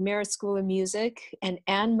 called Merit School of Music, and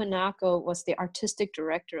Anne Monaco was the artistic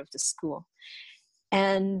director of the school.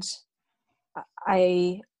 And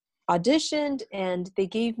I auditioned, and they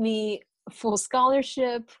gave me a full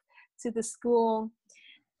scholarship to the school,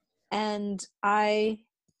 and I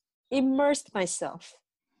immersed myself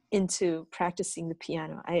into practicing the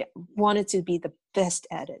piano. I wanted to be the best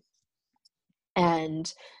at it.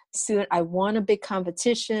 And soon I won a big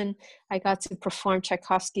competition. I got to perform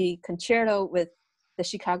Tchaikovsky concerto with the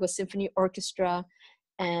Chicago Symphony Orchestra,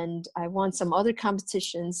 and I won some other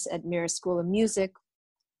competitions at Merit School of Music.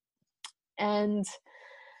 And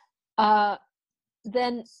uh,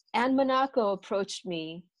 then Anne Monaco approached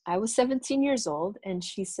me. I was 17 years old, and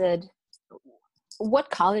she said, what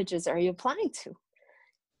colleges are you applying to?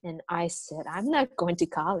 And I said, I'm not going to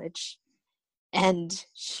college. And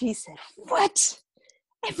she said, what?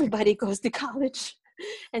 Everybody goes to college.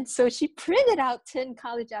 And so she printed out 10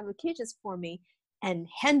 college applications for me and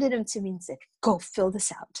handed them to me and said, go fill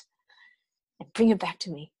this out and bring it back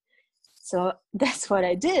to me. So that's what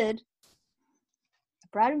I did. I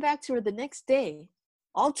brought them back to her the next day,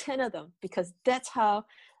 all 10 of them, because that's how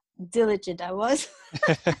diligent I was.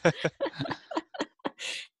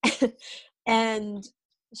 And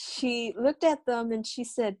she looked at them and she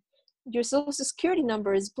said, your social security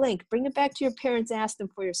number is blank. Bring it back to your parents, ask them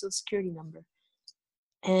for your social security number.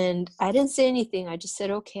 And I didn't say anything. I just said,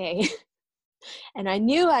 okay. And I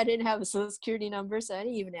knew I didn't have a social security number, so I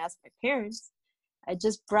didn't even ask my parents. I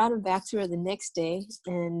just brought them back to her the next day,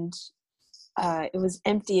 and it was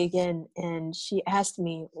empty again. And she asked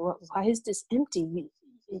me, why is this empty?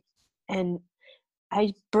 And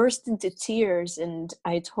I burst into tears and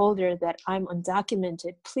I told her that I'm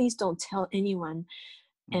undocumented. Please don't tell anyone.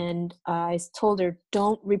 And I told her,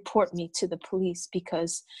 don't report me to the police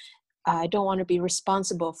because I don't want to be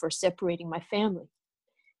responsible for separating my family.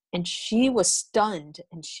 And she was stunned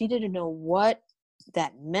and she didn't know what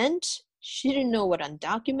that meant. She didn't know what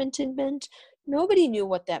undocumented meant. Nobody knew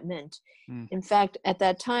what that meant. In fact, at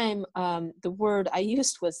that time, the word I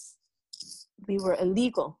used was we were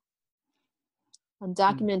illegal.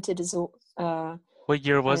 Undocumented is what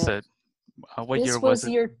year was it? What year this was was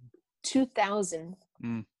it? year 2000.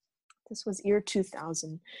 This was year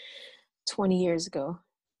 2000, 20 years ago.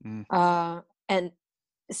 And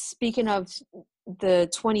speaking of the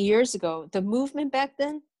 20 years ago, the movement back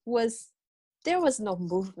then there was no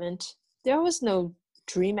movement. There was no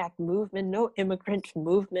Dream Act movement, no immigrant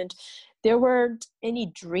movement. There weren't any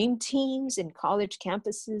dream teams in college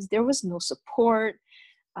campuses. There was no support.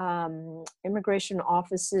 Immigration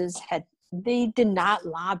offices they did not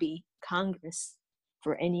lobby Congress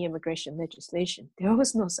for any immigration legislation. There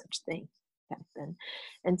was no such thing back then.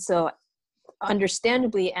 And so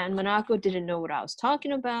understandably, Anne Monaco didn't know what I was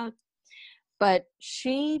talking about, but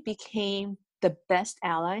she became the best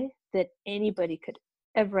ally that anybody could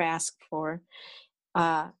ever ask for.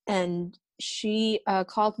 And she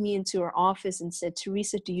called me into her office and said,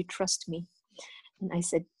 Teresa, do you trust me? And I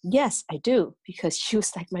said, yes, I do, because she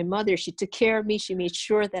was like my mother. She took care of me. She made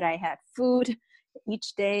sure that I had food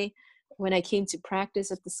each day when I came to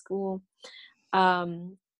practice at the school.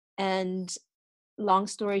 And long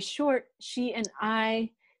story short, she and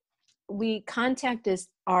we contacted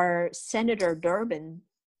our Senator Durbin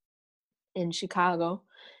in Chicago,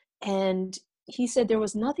 and he said there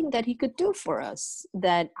was nothing that he could do for us,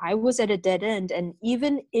 that I was at a dead end. And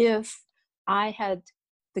even if I had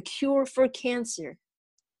the cure for cancer,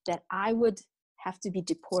 that I would have to be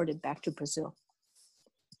deported back to Brazil.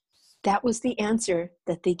 That was the answer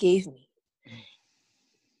that they gave me.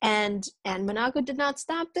 And Monaco did not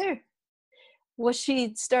stop there. What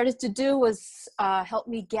she started to do was help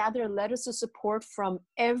me gather letters of support from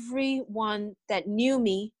everyone that knew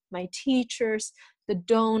me, my teachers, the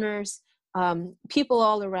donors, people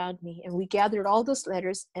all around me. And we gathered all those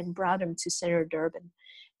letters and brought them to Senator Durbin.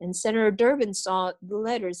 And Senator Durbin saw the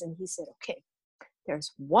letters and he said, okay,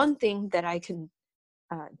 there's one thing that I can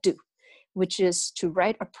do, which is to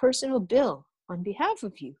write a personal bill on behalf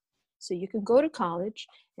of you so you can go to college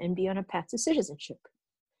and be on a path to citizenship.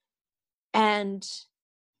 And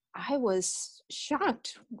I was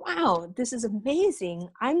shocked. Wow, this is amazing.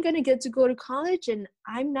 I'm going to get to go to college and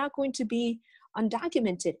I'm not going to be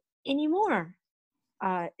undocumented anymore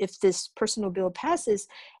if this personal bill passes.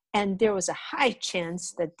 And there was a high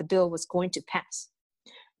chance that the bill was going to pass.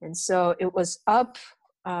 And so it was up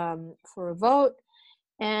for a vote,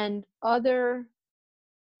 and other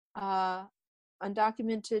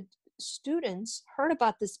undocumented students heard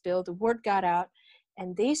about this bill. The word got out,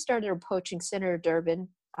 and they started approaching Senator Durbin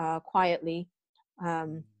quietly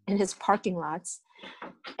in his parking lots.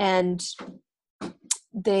 And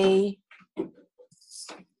they,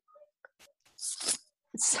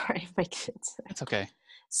 sorry, my kids. It's okay.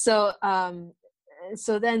 So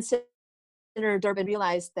then Senator Durbin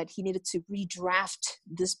realized that he needed to redraft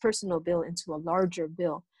this personal bill into a larger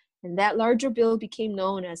bill. And that larger bill became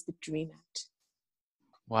known as the DREAM Act.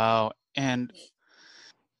 Wow. And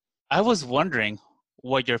I was wondering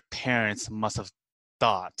what your parents must have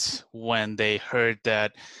thought when they heard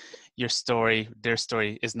that their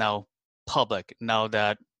story is now public, now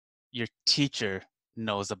that your teacher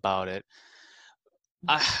knows about it.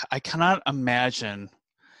 I cannot imagine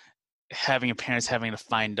having your parents having to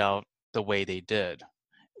find out the way they did,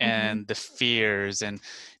 and the fears, and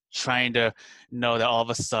trying to know that all of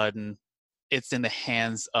a sudden it's in the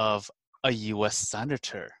hands of a U.S.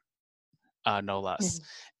 senator, no less,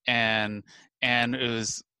 and it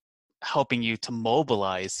was helping you to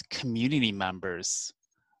mobilize community members.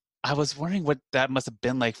 I was wondering what that must have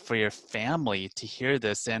been like for your family to hear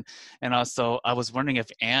this, and also I was wondering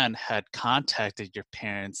if Anne had contacted your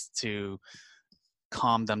parents to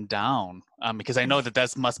calm them down, because I know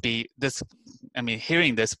that must be this. I mean,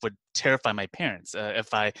 hearing this would terrify my parents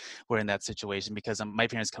if I were in that situation, because my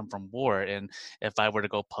parents come from war, and if I were to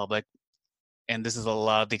go public, and this is a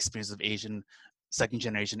lot of the experience of second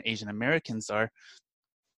generation Asian Americans are,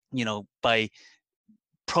 by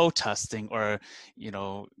protesting or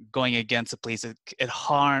going against a place,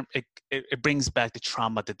 it brings back the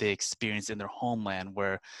trauma that they experienced in their homeland,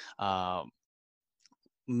 where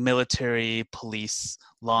military, police,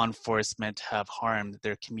 law enforcement have harmed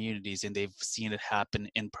their communities, and they've seen it happen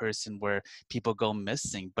in person where people go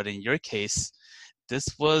missing. But in your case, this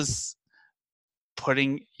was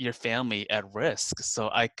putting your family at risk. So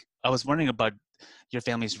I was wondering about your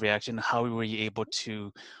family's reaction. How were you able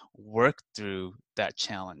to work through that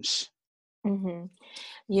challenge? Mm-hmm.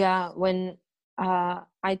 Yeah, when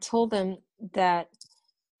I told them that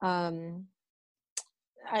um,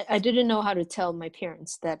 I didn't know how to tell my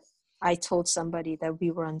parents that I told somebody that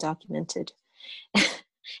we were undocumented.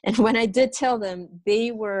 And when I did tell them,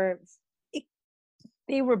 they were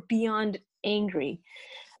beyond angry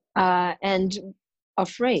and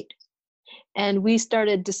afraid. And we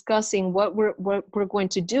started discussing what we're going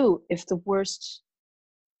to do if the worst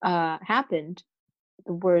happened,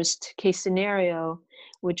 the worst case scenario,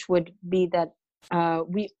 which would be that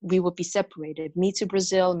we would be separated. Me to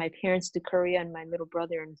Brazil, my parents to Korea, and my little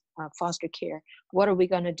brother in foster care. What are we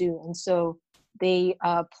going to do? And so they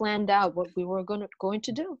planned out what we were going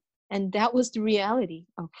to do, and that was the reality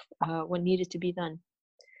of what needed to be done.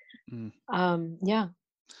 Yeah.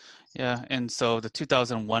 Yeah, and so the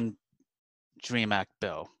 2001 DREAM Act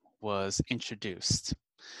bill was introduced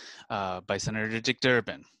by Senator Dick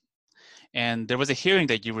Durbin. And there was a hearing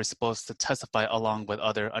that you were supposed to testify along with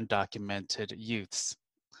other undocumented youths.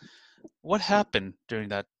 What happened during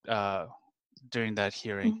that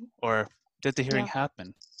hearing, or did the hearing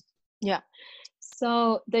happen? Yeah.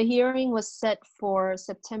 So the hearing was set for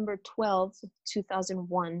September 12th,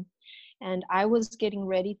 2001. And I was getting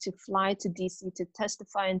ready to fly to DC to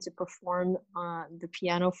testify and to perform the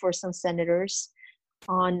piano for some senators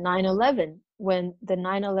on 9/11, when the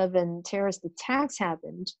 9/11 terrorist attacks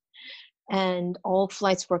happened and all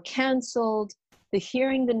flights were canceled. The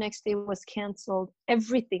hearing the next day was canceled.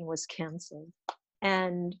 Everything was canceled.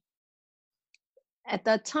 And at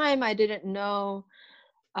that time, I didn't know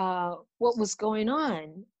what was going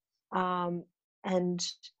on.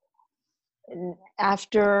 And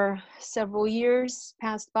after several years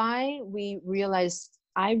passed by, I realized,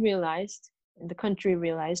 and the country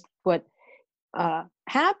realized what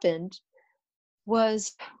happened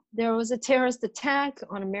was there was a terrorist attack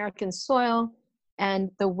on American soil,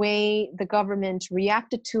 and the way the government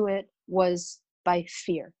reacted to it was by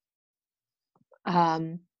fear.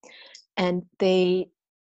 And they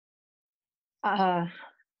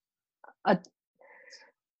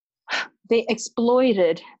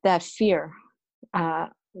exploited that fear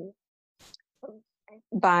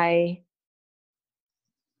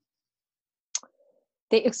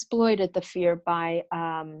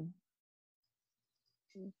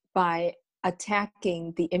by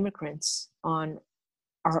attacking the immigrants on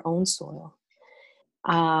our own soil,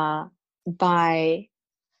 by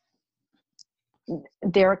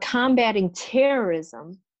their combating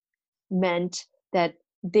terrorism meant that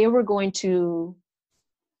they were going to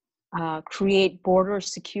create border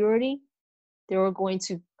security. They were going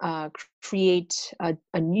to create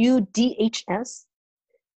a new DHS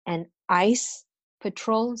and ICE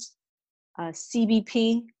patrols,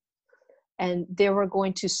 CBP, and they were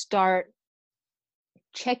going to start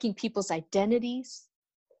checking people's identities,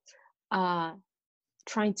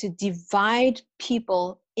 trying to divide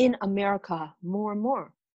people in America more and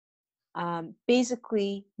more,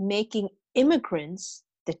 basically making immigrants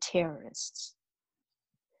the terrorists.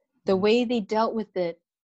 The way they dealt with it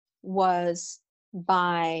was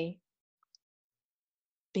by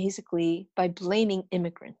blaming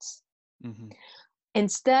immigrants. Mm-hmm.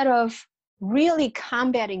 Instead of really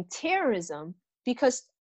combating terrorism, because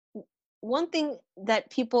one thing that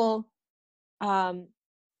people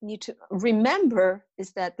need to remember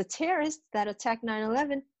is that the terrorists that attacked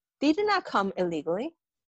 9/11, they did not come illegally.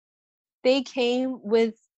 They came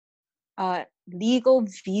with legal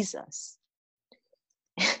visas.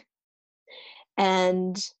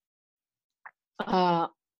 And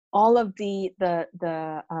all of the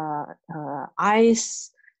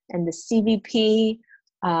ICE and the CBP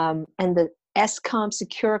and the ESCOM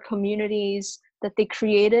secure communities that they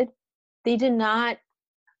created, they did not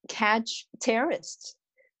catch terrorists.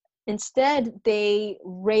 Instead, they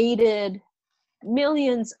raided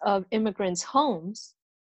millions of immigrants' homes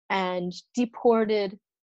and deported,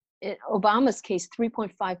 in Obama's case,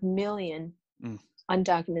 3.5 million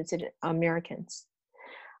undocumented Americans.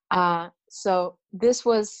 So this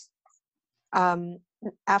was,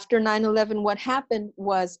 after 9/11, what happened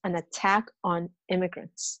was an attack on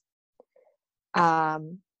immigrants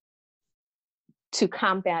to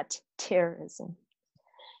combat terrorism.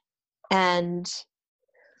 And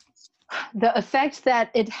the effect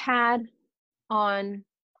that it had on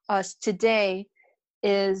us today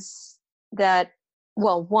is that,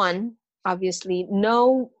 well, one, obviously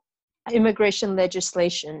no immigration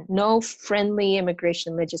legislation, no friendly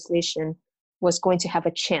immigration legislation was going to have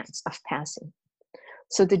a chance of passing.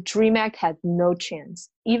 So the DREAM Act had no chance.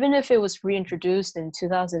 Even if it was reintroduced in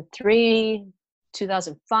 2003,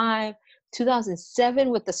 2005, 2007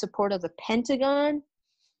 with the support of the Pentagon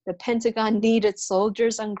needed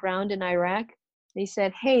soldiers on ground in Iraq. They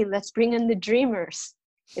said, hey, let's bring in the Dreamers.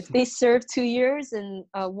 If they serve 2 years in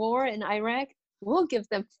a war in Iraq, we'll give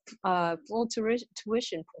them full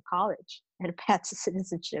tuition for college and a path to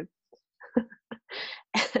citizenship.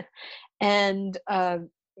 And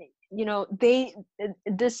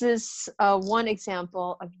this is one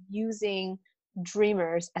example of using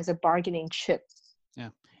Dreamers as a bargaining chip. Yeah.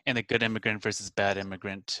 And a good immigrant versus bad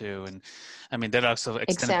immigrant too. And I mean, that also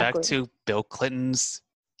extended back Exactly. to Bill Clinton's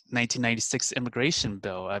 1996 immigration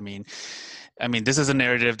bill. I mean, this is a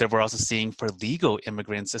narrative that we're also seeing for legal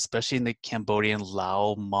immigrants, especially in the Cambodian,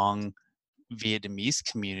 Lao, Hmong, Vietnamese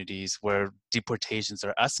communities where deportations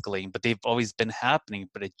are escalating, but they've always been happening,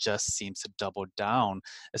 but it just seems to double down,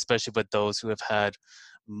 especially with those who have had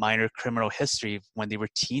minor criminal history when they were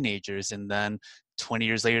teenagers, and then 20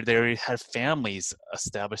 years later they already had families,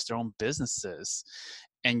 established their own businesses,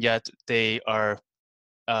 and yet they are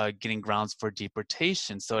getting grounds for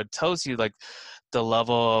deportation. So it tells you like the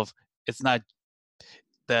level of, it's not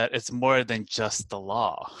that, it's more than just the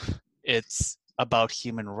law. It's about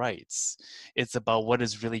human rights. It's about what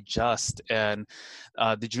is really just. And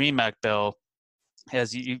the DREAM Act bill,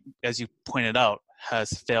 as you pointed out,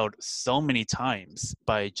 has failed so many times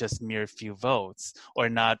by just mere few votes, or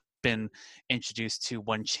not been introduced to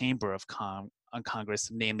one chamber of Congress,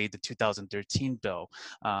 namely the 2013 bill.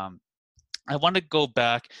 I want to go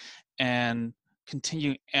back and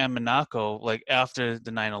continue Anne Monaco, like after the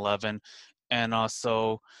 9/11, and uh,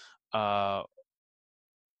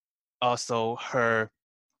 also her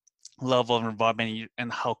level of involvement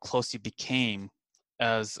and how close you became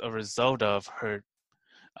as a result of her,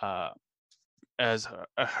 as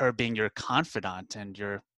her being your confidant and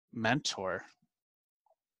your mentor.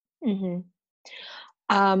 Mm-hmm.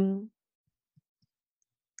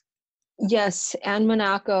 Yes, Anne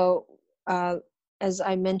Monaco, as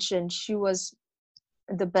I mentioned, she was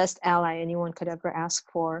the best ally anyone could ever ask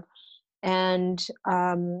for. And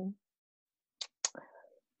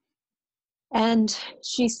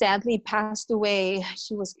she sadly passed away.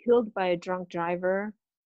 She was killed by a drunk driver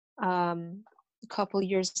a couple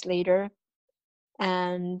years later,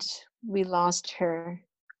 and we lost her.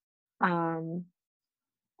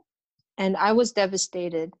 And I was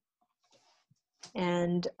devastated.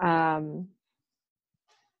 And I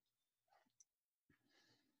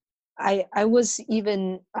was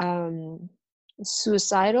even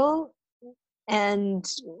suicidal, and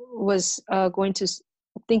was going to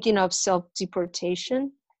thinking of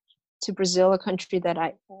self-deportation to Brazil, a country that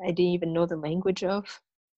I didn't even know the language of.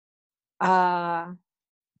 I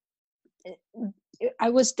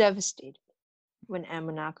was devastated when Anne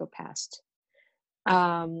Monaco passed.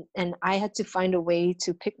 And I had to find a way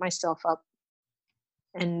to pick myself up,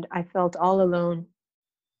 and I felt all alone.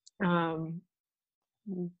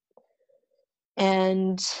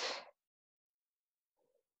 And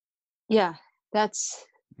yeah, that's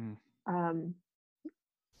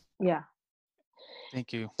yeah.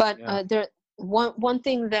 Thank you. But Yeah. there one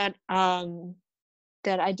thing that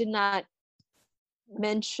that I did not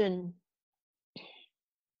mention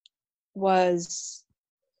was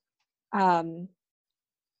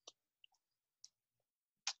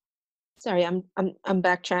sorry, I'm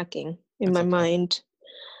backtracking in That's my okay. mind.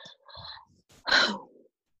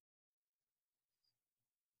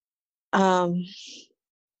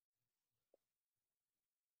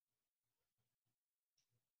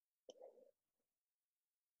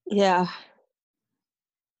 Yeah.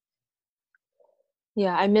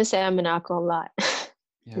 Yeah, I miss Anne Monaco a lot.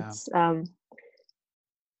 Yeah. It's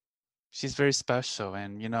She's very special,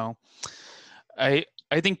 and I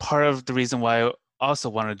think part of the reason why I also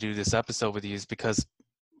want to do this episode with you is because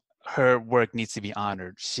her work needs to be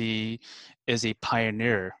honored. She is a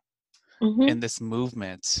pioneer in this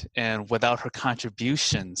movement, and without her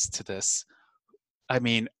contributions to this, I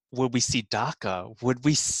mean, would we see DACA? Would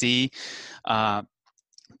we see the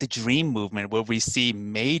Dream Movement? Would we see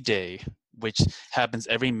May Day, which happens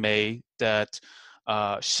every May, that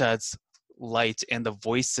sheds light in the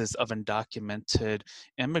voices of undocumented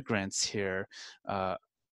immigrants here?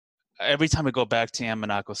 Every time I go back to Anne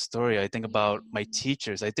Monaco's story, I think about my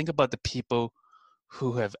teachers. I think about the people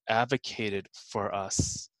who have advocated for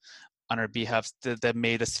us on our behalf, that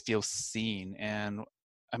made us feel seen. And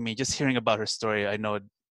I mean, just hearing about her story, I know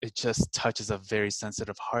it just touches a very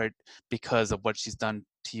sensitive heart because of what she's done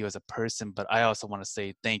to you as a person. But I also want to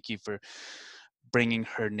say thank you for bringing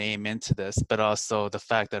her name into this, but also the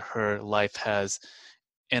fact that her life has,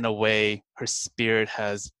 in a way, her spirit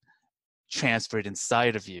has transferred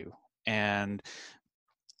inside of you. And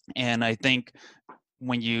I think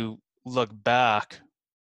when you look back,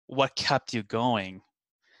 what kept you going,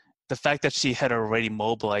 the fact that she had already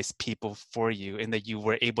mobilized people for you and that you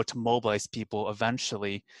were able to mobilize people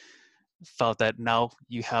eventually, felt that now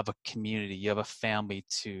you have a community, you have a family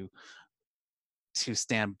to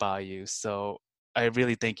stand by you. So I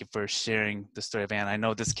really thank you for sharing the story of Anne. I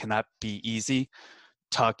know this cannot be easy,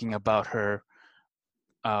 talking about her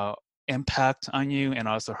uh, impact on you and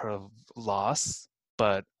also her loss,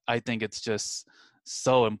 but I think it's just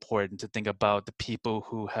so important to think about the people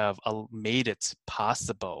who have made it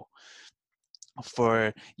possible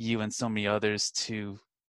for you and so many others to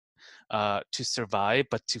survive,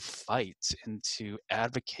 but to fight and to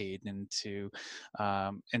advocate and to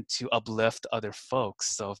uplift other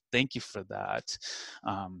folks. So thank you for that.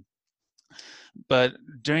 But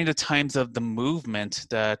during the times of the movement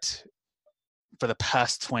that for the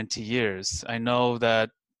past 20 years, I know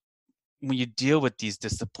that when you deal with these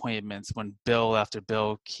disappointments, when bill after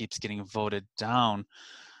bill keeps getting voted down,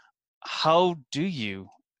 how do you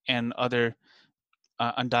and other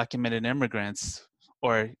undocumented immigrants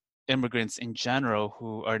or immigrants in general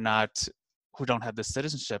who don't have the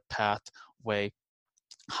citizenship pathway,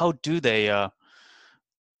 how do they I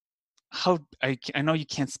know you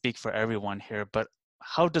can't speak for everyone here, but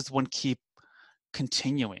how does one keep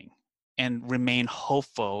continuing and remain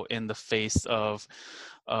hopeful in the face of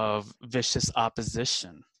vicious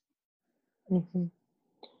opposition? Hmm.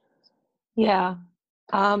 Yeah.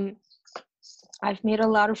 Um, I've made a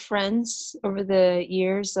lot of friends over the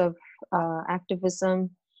years of activism,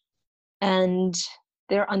 and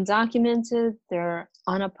they're undocumented, they're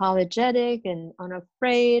unapologetic and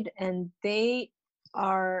unafraid, and they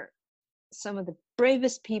are some of the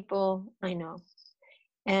bravest people I know.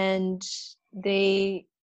 And they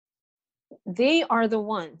are the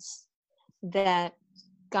ones that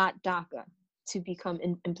got DACA to become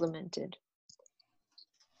implemented.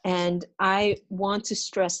 And I want to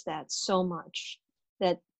stress that so much,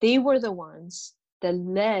 that they were the ones that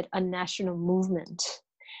led a national movement.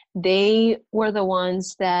 They were the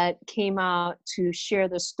ones that came out to share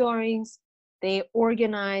their stories. They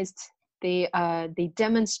organized, they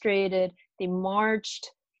demonstrated, they marched,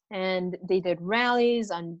 and they did rallies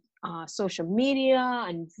on social media,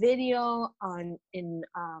 on video,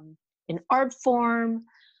 in art form.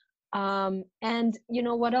 And you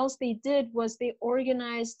know what else they did was they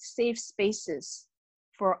organized safe spaces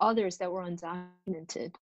for others that were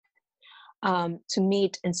undocumented, to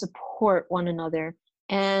meet and support one another.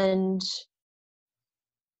 And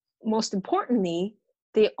most importantly,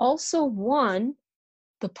 they also won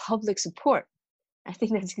the public support. I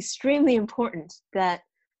think that's extremely important. That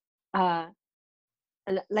uh,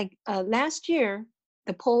 last year,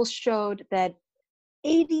 the polls showed that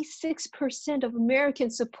 86% of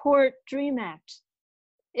Americans support DREAM Act.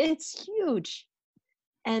 It's huge.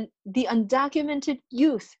 And the undocumented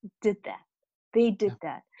youth did that. They did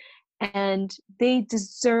that. And they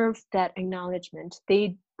deserve that acknowledgement.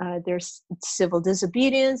 There's civil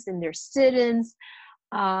disobedience and their sit-ins,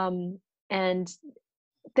 and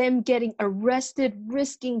them getting arrested,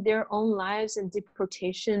 risking their own lives in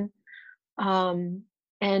deportation,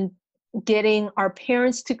 and getting our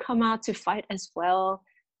parents to come out to fight as well.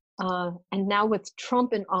 And now with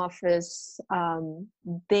Trump in office,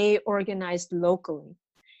 they organized locally,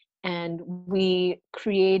 and we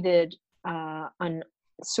created an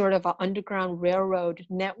sort of an underground railroad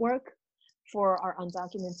network for our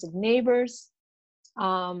undocumented neighbors.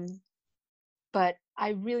 But I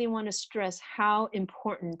really want to stress how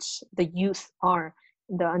important the youth are.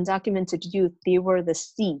 The undocumented youth, they were the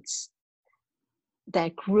seeds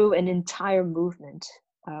that grew an entire movement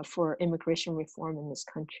for immigration reform in this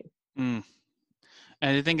country. Mm.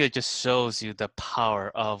 And I think it just shows you the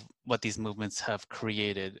power of what these movements have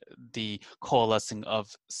created, the coalescing of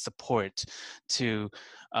support to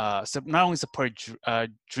not only support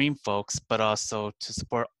DREAM folks, but also to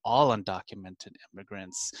support all undocumented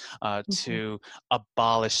immigrants, to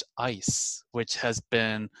abolish ICE, which has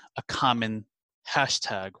been a common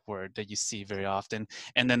hashtag word that you see very often,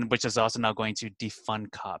 and then which is also now going to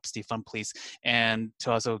defund cops, defund police, and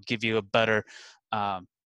to also give you a better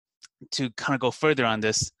to kind of go further on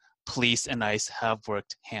this, police and ICE have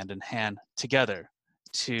worked hand in hand together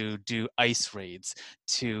to do ICE raids,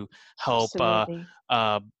 to help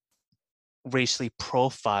racially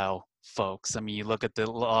profile folks. I mean, you look at the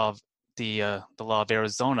law of the law of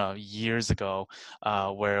Arizona years ago,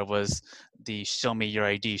 where it was the "show me your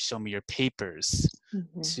ID, show me your papers"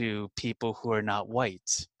 Mm-hmm. to people who are not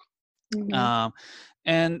white. Mm-hmm.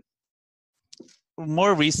 And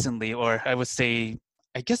more recently, or I would say,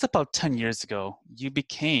 I guess about 10 years ago, you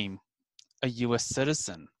became a U.S.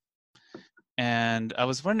 citizen. And I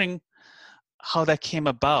was wondering how that came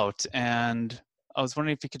about. And I was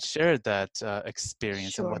wondering if you could share that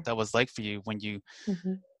experience and what Sure. that was like for you when you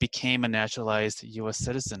Mm-hmm. became a naturalized U.S.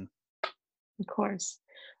 citizen. Of course.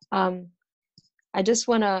 Um, I just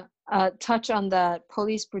want to touch on the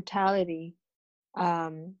police brutality,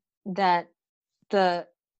 that the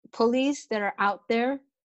police that are out there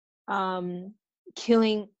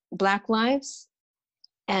killing Black lives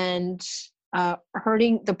and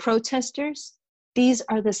hurting the protesters, these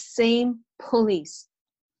are the same police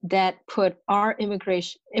that put our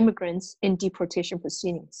immigrants in deportation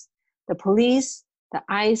proceedings. The police, the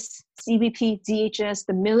ICE, CBP, DHS,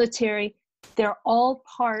 the military, they're all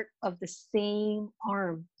part of the same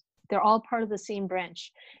arm. They're all part of the same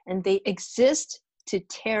branch. And they exist to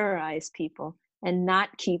terrorize people and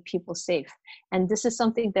not keep people safe. And this is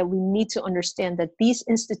something that we need to understand, that these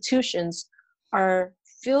institutions are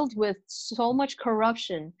filled with so much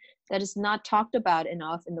corruption that is not talked about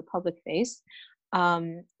enough in the public face.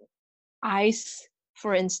 Um, ICE,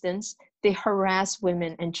 for instance, they harass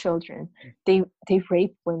women and children. They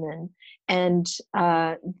rape women, and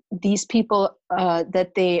these people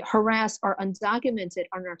that they harass are undocumented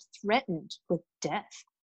and are threatened with death.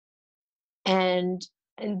 And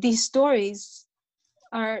these stories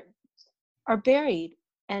are buried,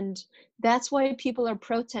 and that's why people are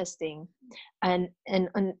protesting, and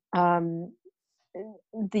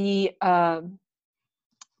the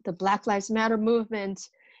Black Lives Matter movement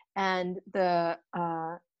and the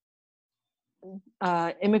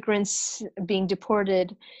immigrants being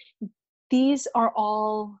deported, these are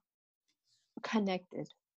all connected.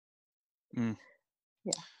 Mm.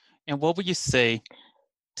 Yeah. And what would you say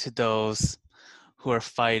to those who are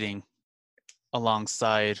fighting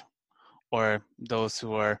alongside, or those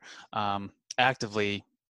who are actively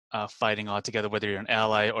fighting altogether, whether you're an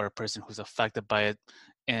ally or a person who's affected by it,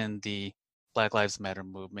 in the Black Lives Matter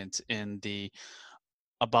movement, in the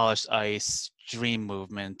Abolish ICE Dream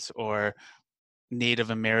movement, or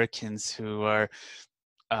Native Americans who are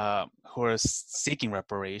seeking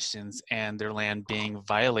reparations and their land being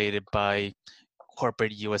violated by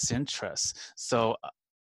corporate U.S. interests? So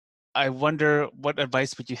I wonder, what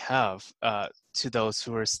advice would you have to those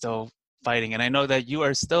who are still fighting? And I know that you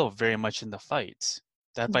are still very much in the fight.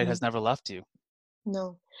 That fight Mm-hmm. has never left you.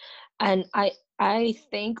 No. And I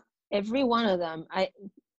think every one of them,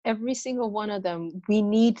 every single one of them, we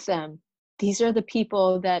need them. These are the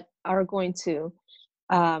people that are going to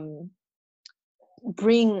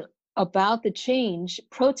bring about the change.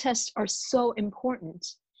 Protests are so important.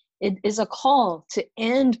 It is a call to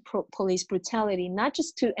end police brutality, not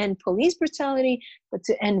just to end police brutality, but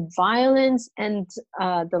to end violence and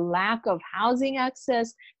the lack of housing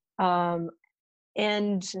access,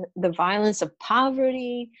 and the violence of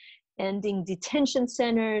poverty, ending detention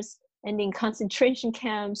centers, ending concentration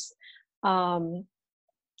camps.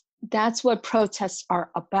 That's what protests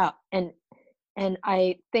are about. And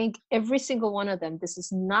I think every single one of them, this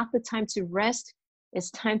is not the time to rest.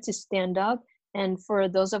 It's time to stand up. And for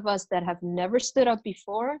those of us that have never stood up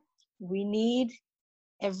before, we need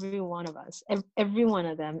every one of us, every one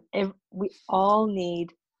of them. We all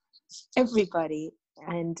need everybody.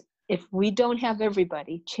 And if we don't have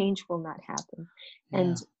everybody, change will not happen. Yeah.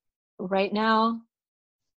 And right now,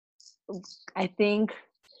 I think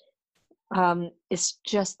it's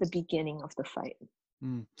just the beginning of the fight.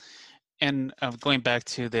 Mm. And going back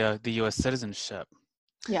to the U.S. citizenship,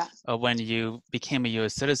 Yeah. when you became a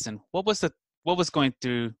U.S. citizen, what was going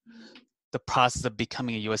through the process of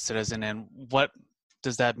becoming a U.S. citizen, and what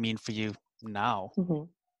does that mean for you now, Mm-hmm.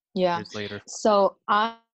 Yeah. years later? So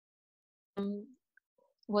I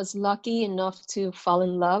was lucky enough to fall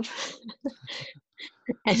in love,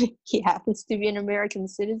 and he happens to be an American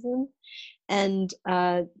citizen. And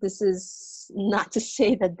this is not to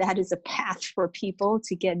say that that is a path for people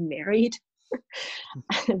to get married,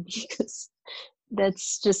 because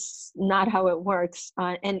that's just not how it works.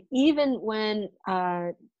 And even when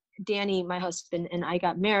Danny, my husband, and I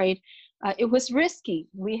got married, it was risky.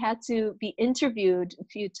 We had to be interviewed a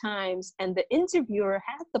few times, and the interviewer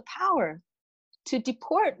had the power to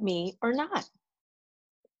deport me or not.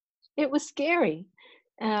 It was scary.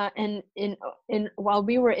 And while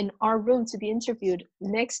we were in our room to be interviewed,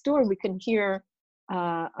 next door we could hear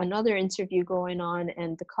another interview going on,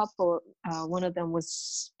 and the couple, one of them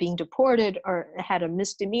was being deported or had a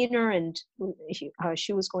misdemeanor, and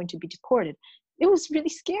she was going to be deported. It was really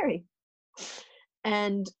scary.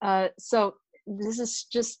 And so this is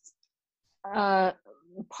just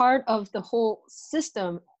part of the whole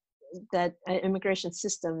system, that immigration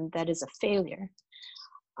system that is a failure.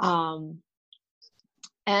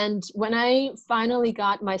 And when I finally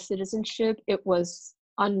got my citizenship, it was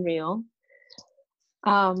unreal.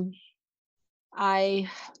 I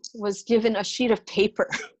was given a sheet of paper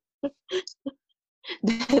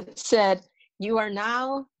that said, "You are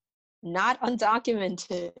now not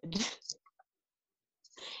undocumented."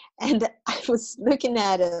 And I was looking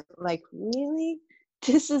at it like, really?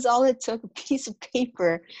 This is all it took, a piece of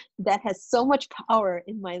paper that has so much power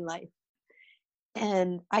in my life.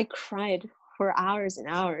 And I cried for hours and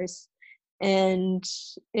hours. And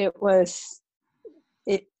it was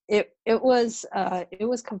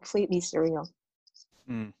completely surreal.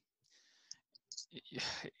 Mm.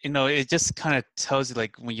 It just kind of tells you,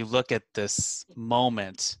 like, when you look at this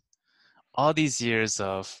moment, all these years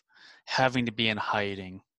of having to be in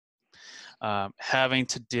hiding, having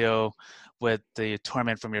to deal with the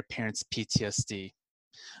torment from your parents' PTSD,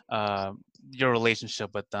 your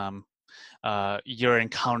relationship with them, your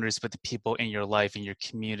encounters with the people in your life, in your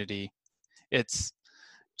community. It's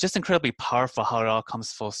just incredibly powerful how it all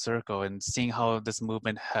comes full circle, and seeing how this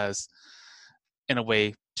movement has, in a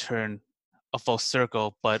way, turned a full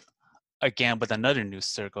circle, but again with another new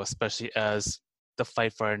circle, especially as the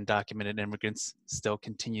fight for undocumented immigrants still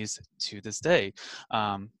continues to this day.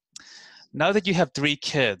 Now that you have 3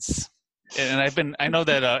 kids, and I know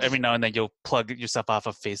that every now and then you'll plug yourself off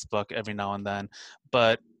of Facebook every now and then,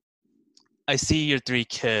 but I see your 3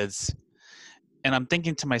 kids, and I'm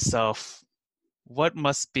thinking to myself, what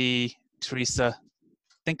must be Tereza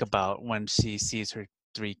think about when she sees her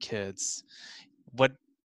 3 kids? What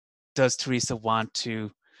does Tereza want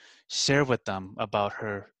to share with them about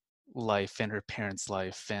her life and her parents'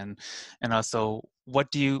 life, and also,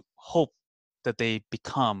 what do you hope that they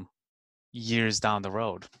become years down the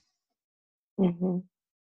road? Mm-hmm.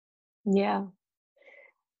 Yeah.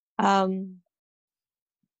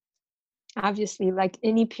 Obviously, like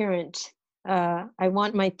any parent, I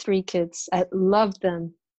want my 3 kids, I love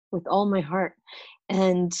them with all my heart,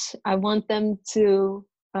 and I want them to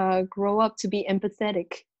grow up to be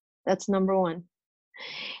empathetic. That's number one.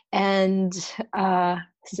 And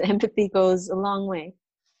empathy goes a long way.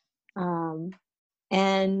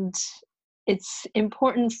 And it's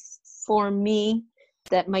important for me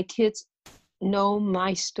that my kids know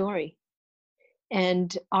my story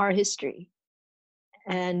and our history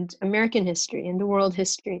and American history and the world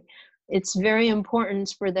history. It's very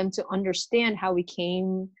important for them to understand how we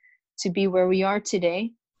came to be where we are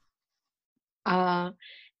today,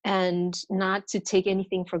 and not to take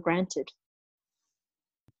anything for granted.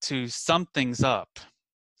 To sum things up,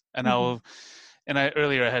 and Mm-hmm. I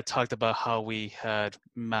earlier I had talked about how we had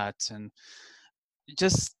met, and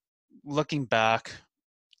just looking back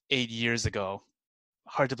 8 years ago,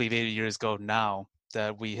 hard to believe 8 years ago now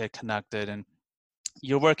that we had connected, and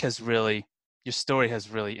your story has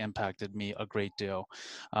really impacted me a great deal.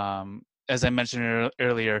 As I mentioned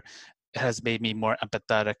earlier, it has made me more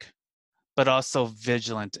empathetic, but also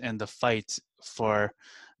vigilant in the fight for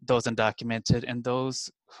those undocumented and those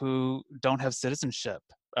who don't have citizenship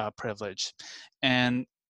privilege. And,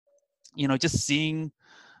 just seeing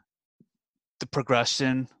the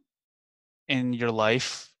progression in your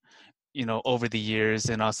life, over the years,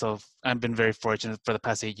 and also I've been very fortunate for the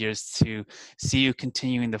past 8 years to see you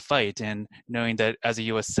continuing the fight, and knowing that as a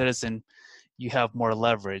U.S. citizen, you have more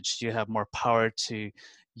leverage, you have more power to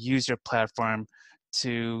use your platform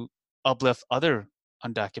to uplift other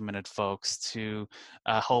undocumented folks, to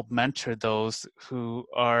help mentor those who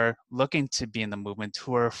are looking to be in the movement,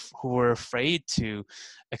 who are afraid to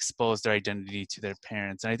expose their identity to their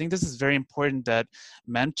parents. And I think this is very important, that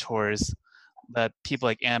mentors, that people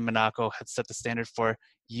like Anne Monaco had set the standard for.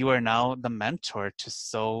 You are now the mentor to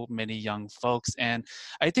so many young folks. And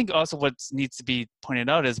I think also what needs to be pointed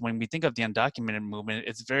out is, when we think of the undocumented movement,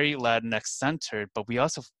 it's very Latinx centered, but we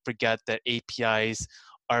also forget that APIs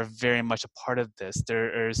are very much a part of this.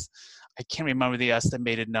 I can't remember the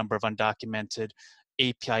estimated number of undocumented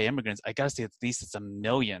API immigrants. I gotta say, at least it's 1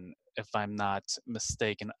 million, if I'm not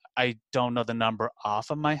mistaken. I don't know the number off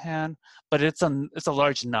of my hand, but it's a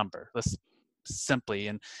large number. Let's simply,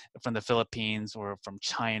 and from the Philippines or from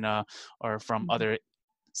China or from Mm-hmm. other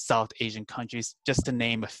South Asian countries, just to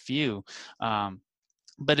name a few.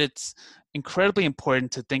 But it's incredibly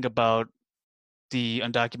important to think about the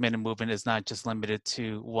undocumented movement is not just limited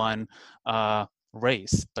to one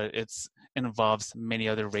race, but it involves many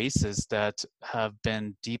other races that have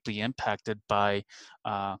been deeply impacted by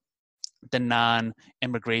the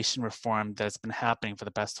non-immigration reform that's been happening for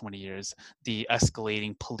the past 20 years, the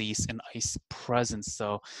escalating police and ICE presence.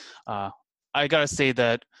 So I gotta say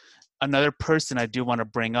that another person I do want to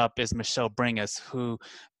bring up is Michelle Bringus, who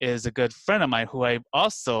is a good friend of mine, who I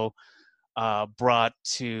also brought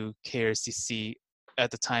to KRCC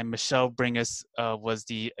at the time. Michelle Bringus was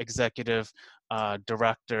the executive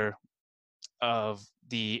director of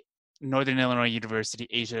the Northern Illinois University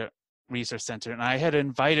Asia Research Center, and I had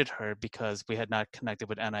invited her because we had not connected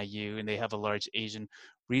with NIU, and they have a large Asian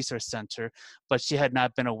research center, but she had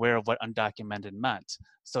not been aware of what undocumented meant.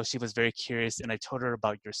 So she was very curious, and I told her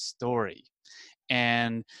about your story.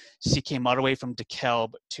 And she came all the way from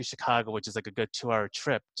DeKalb to Chicago, which is like a good 2-hour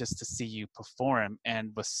trip, just to see you perform,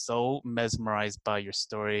 and was so mesmerized by your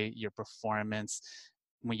story, your performance,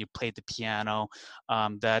 when you played the piano,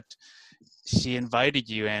 that she invited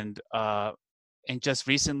you. And just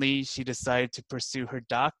recently she decided to pursue her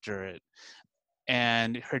doctorate,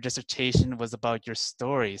 and her dissertation was about your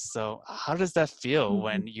story. So how does that feel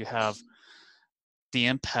when you have the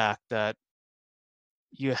impact that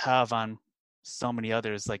you have on so many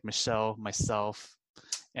others, like Michelle, myself,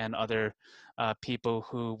 and other people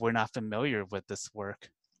who were not familiar with this work?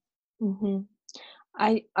 Mm-hmm.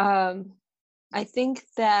 I think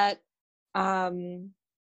that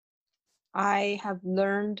I have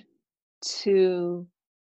learned to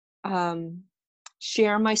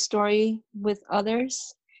share my story with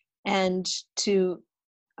others, and to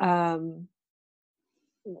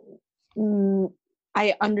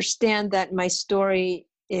I understand that my story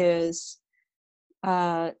is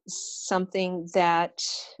something that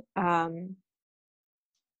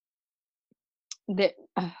that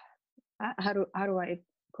how do I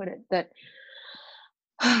put it, that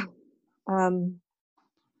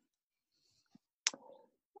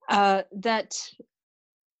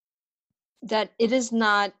that it is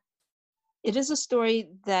not, it is a story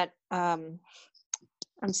that I'm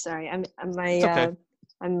sorry, It's okay.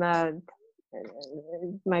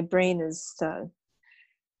 my brain is that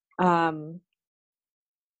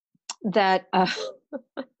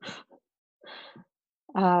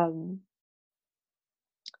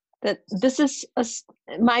that this is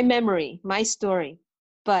my memory, my story,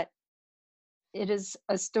 but it is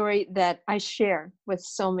a story that I share with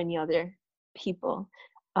so many other people.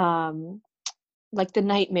 Like the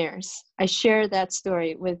nightmares, I share that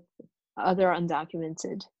story with other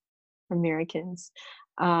undocumented Americans.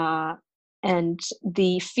 And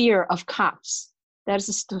the fear of cops, that is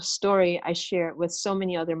a story I share with so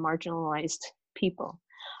many other marginalized people.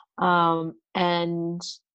 And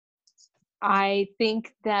I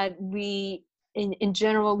think that we, in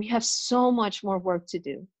general, we have so much more work to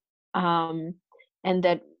do. And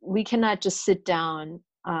that we cannot just sit down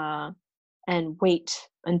and wait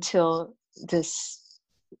until this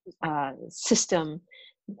system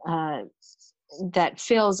that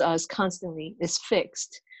fails us constantly is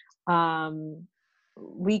fixed.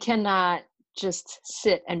 We cannot just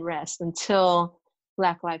sit and rest until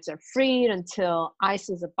Black lives are freed, until ICE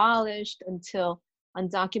is abolished, until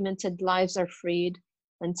undocumented lives are freed,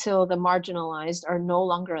 until the marginalized are no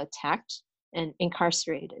longer attacked and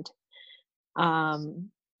incarcerated.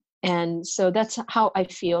 And so that's how I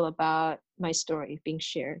feel about my story being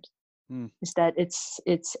shared, is that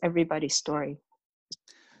it's everybody's story.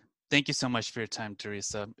 Thank you so much for your time,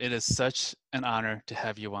 Tereza. It is such an honor to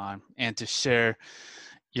have you on and to share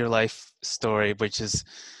your life story, which is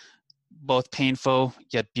both painful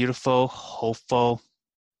yet beautiful, hopeful,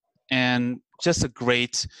 and just a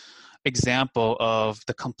great example of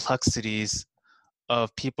the complexities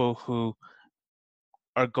of people who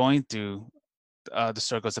are going through the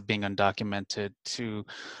struggles of being undocumented, to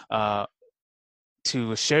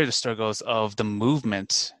share the struggles of the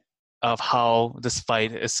movement, of how this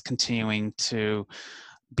fight is continuing to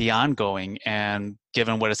be ongoing. And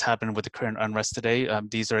given what has happened with the current unrest today,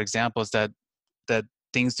 these are examples that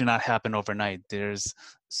things do not happen overnight. There's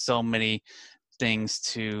so many things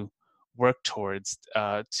to work towards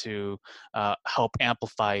to help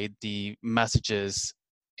amplify the messages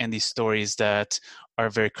and these stories that are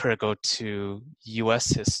very critical to U.S.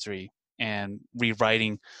 history, and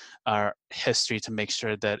rewriting our history to make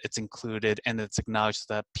sure that it's included and it's acknowledged,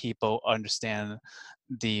 that people understand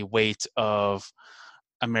the weight of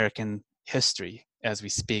American history as we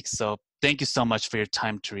speak. So thank you so much for your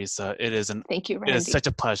time, Tereza. Thank you, Randy. It is such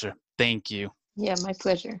a pleasure. Thank you. Yeah, my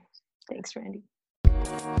pleasure. Thanks, Randy.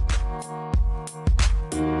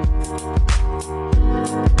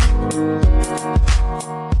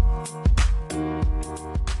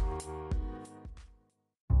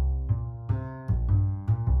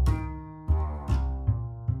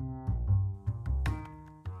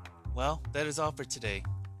 Well, that is all for today.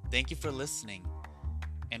 Thank you for listening,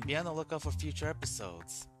 and be on the lookout for future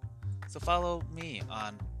episodes. So follow me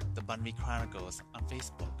on the Banh Mi Chronicles on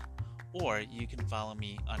Facebook, or you can follow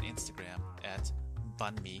me on Instagram at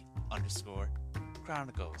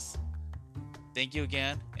BanMi_Chronicles. Thank you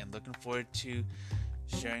again, and looking forward to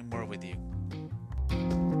sharing more with you.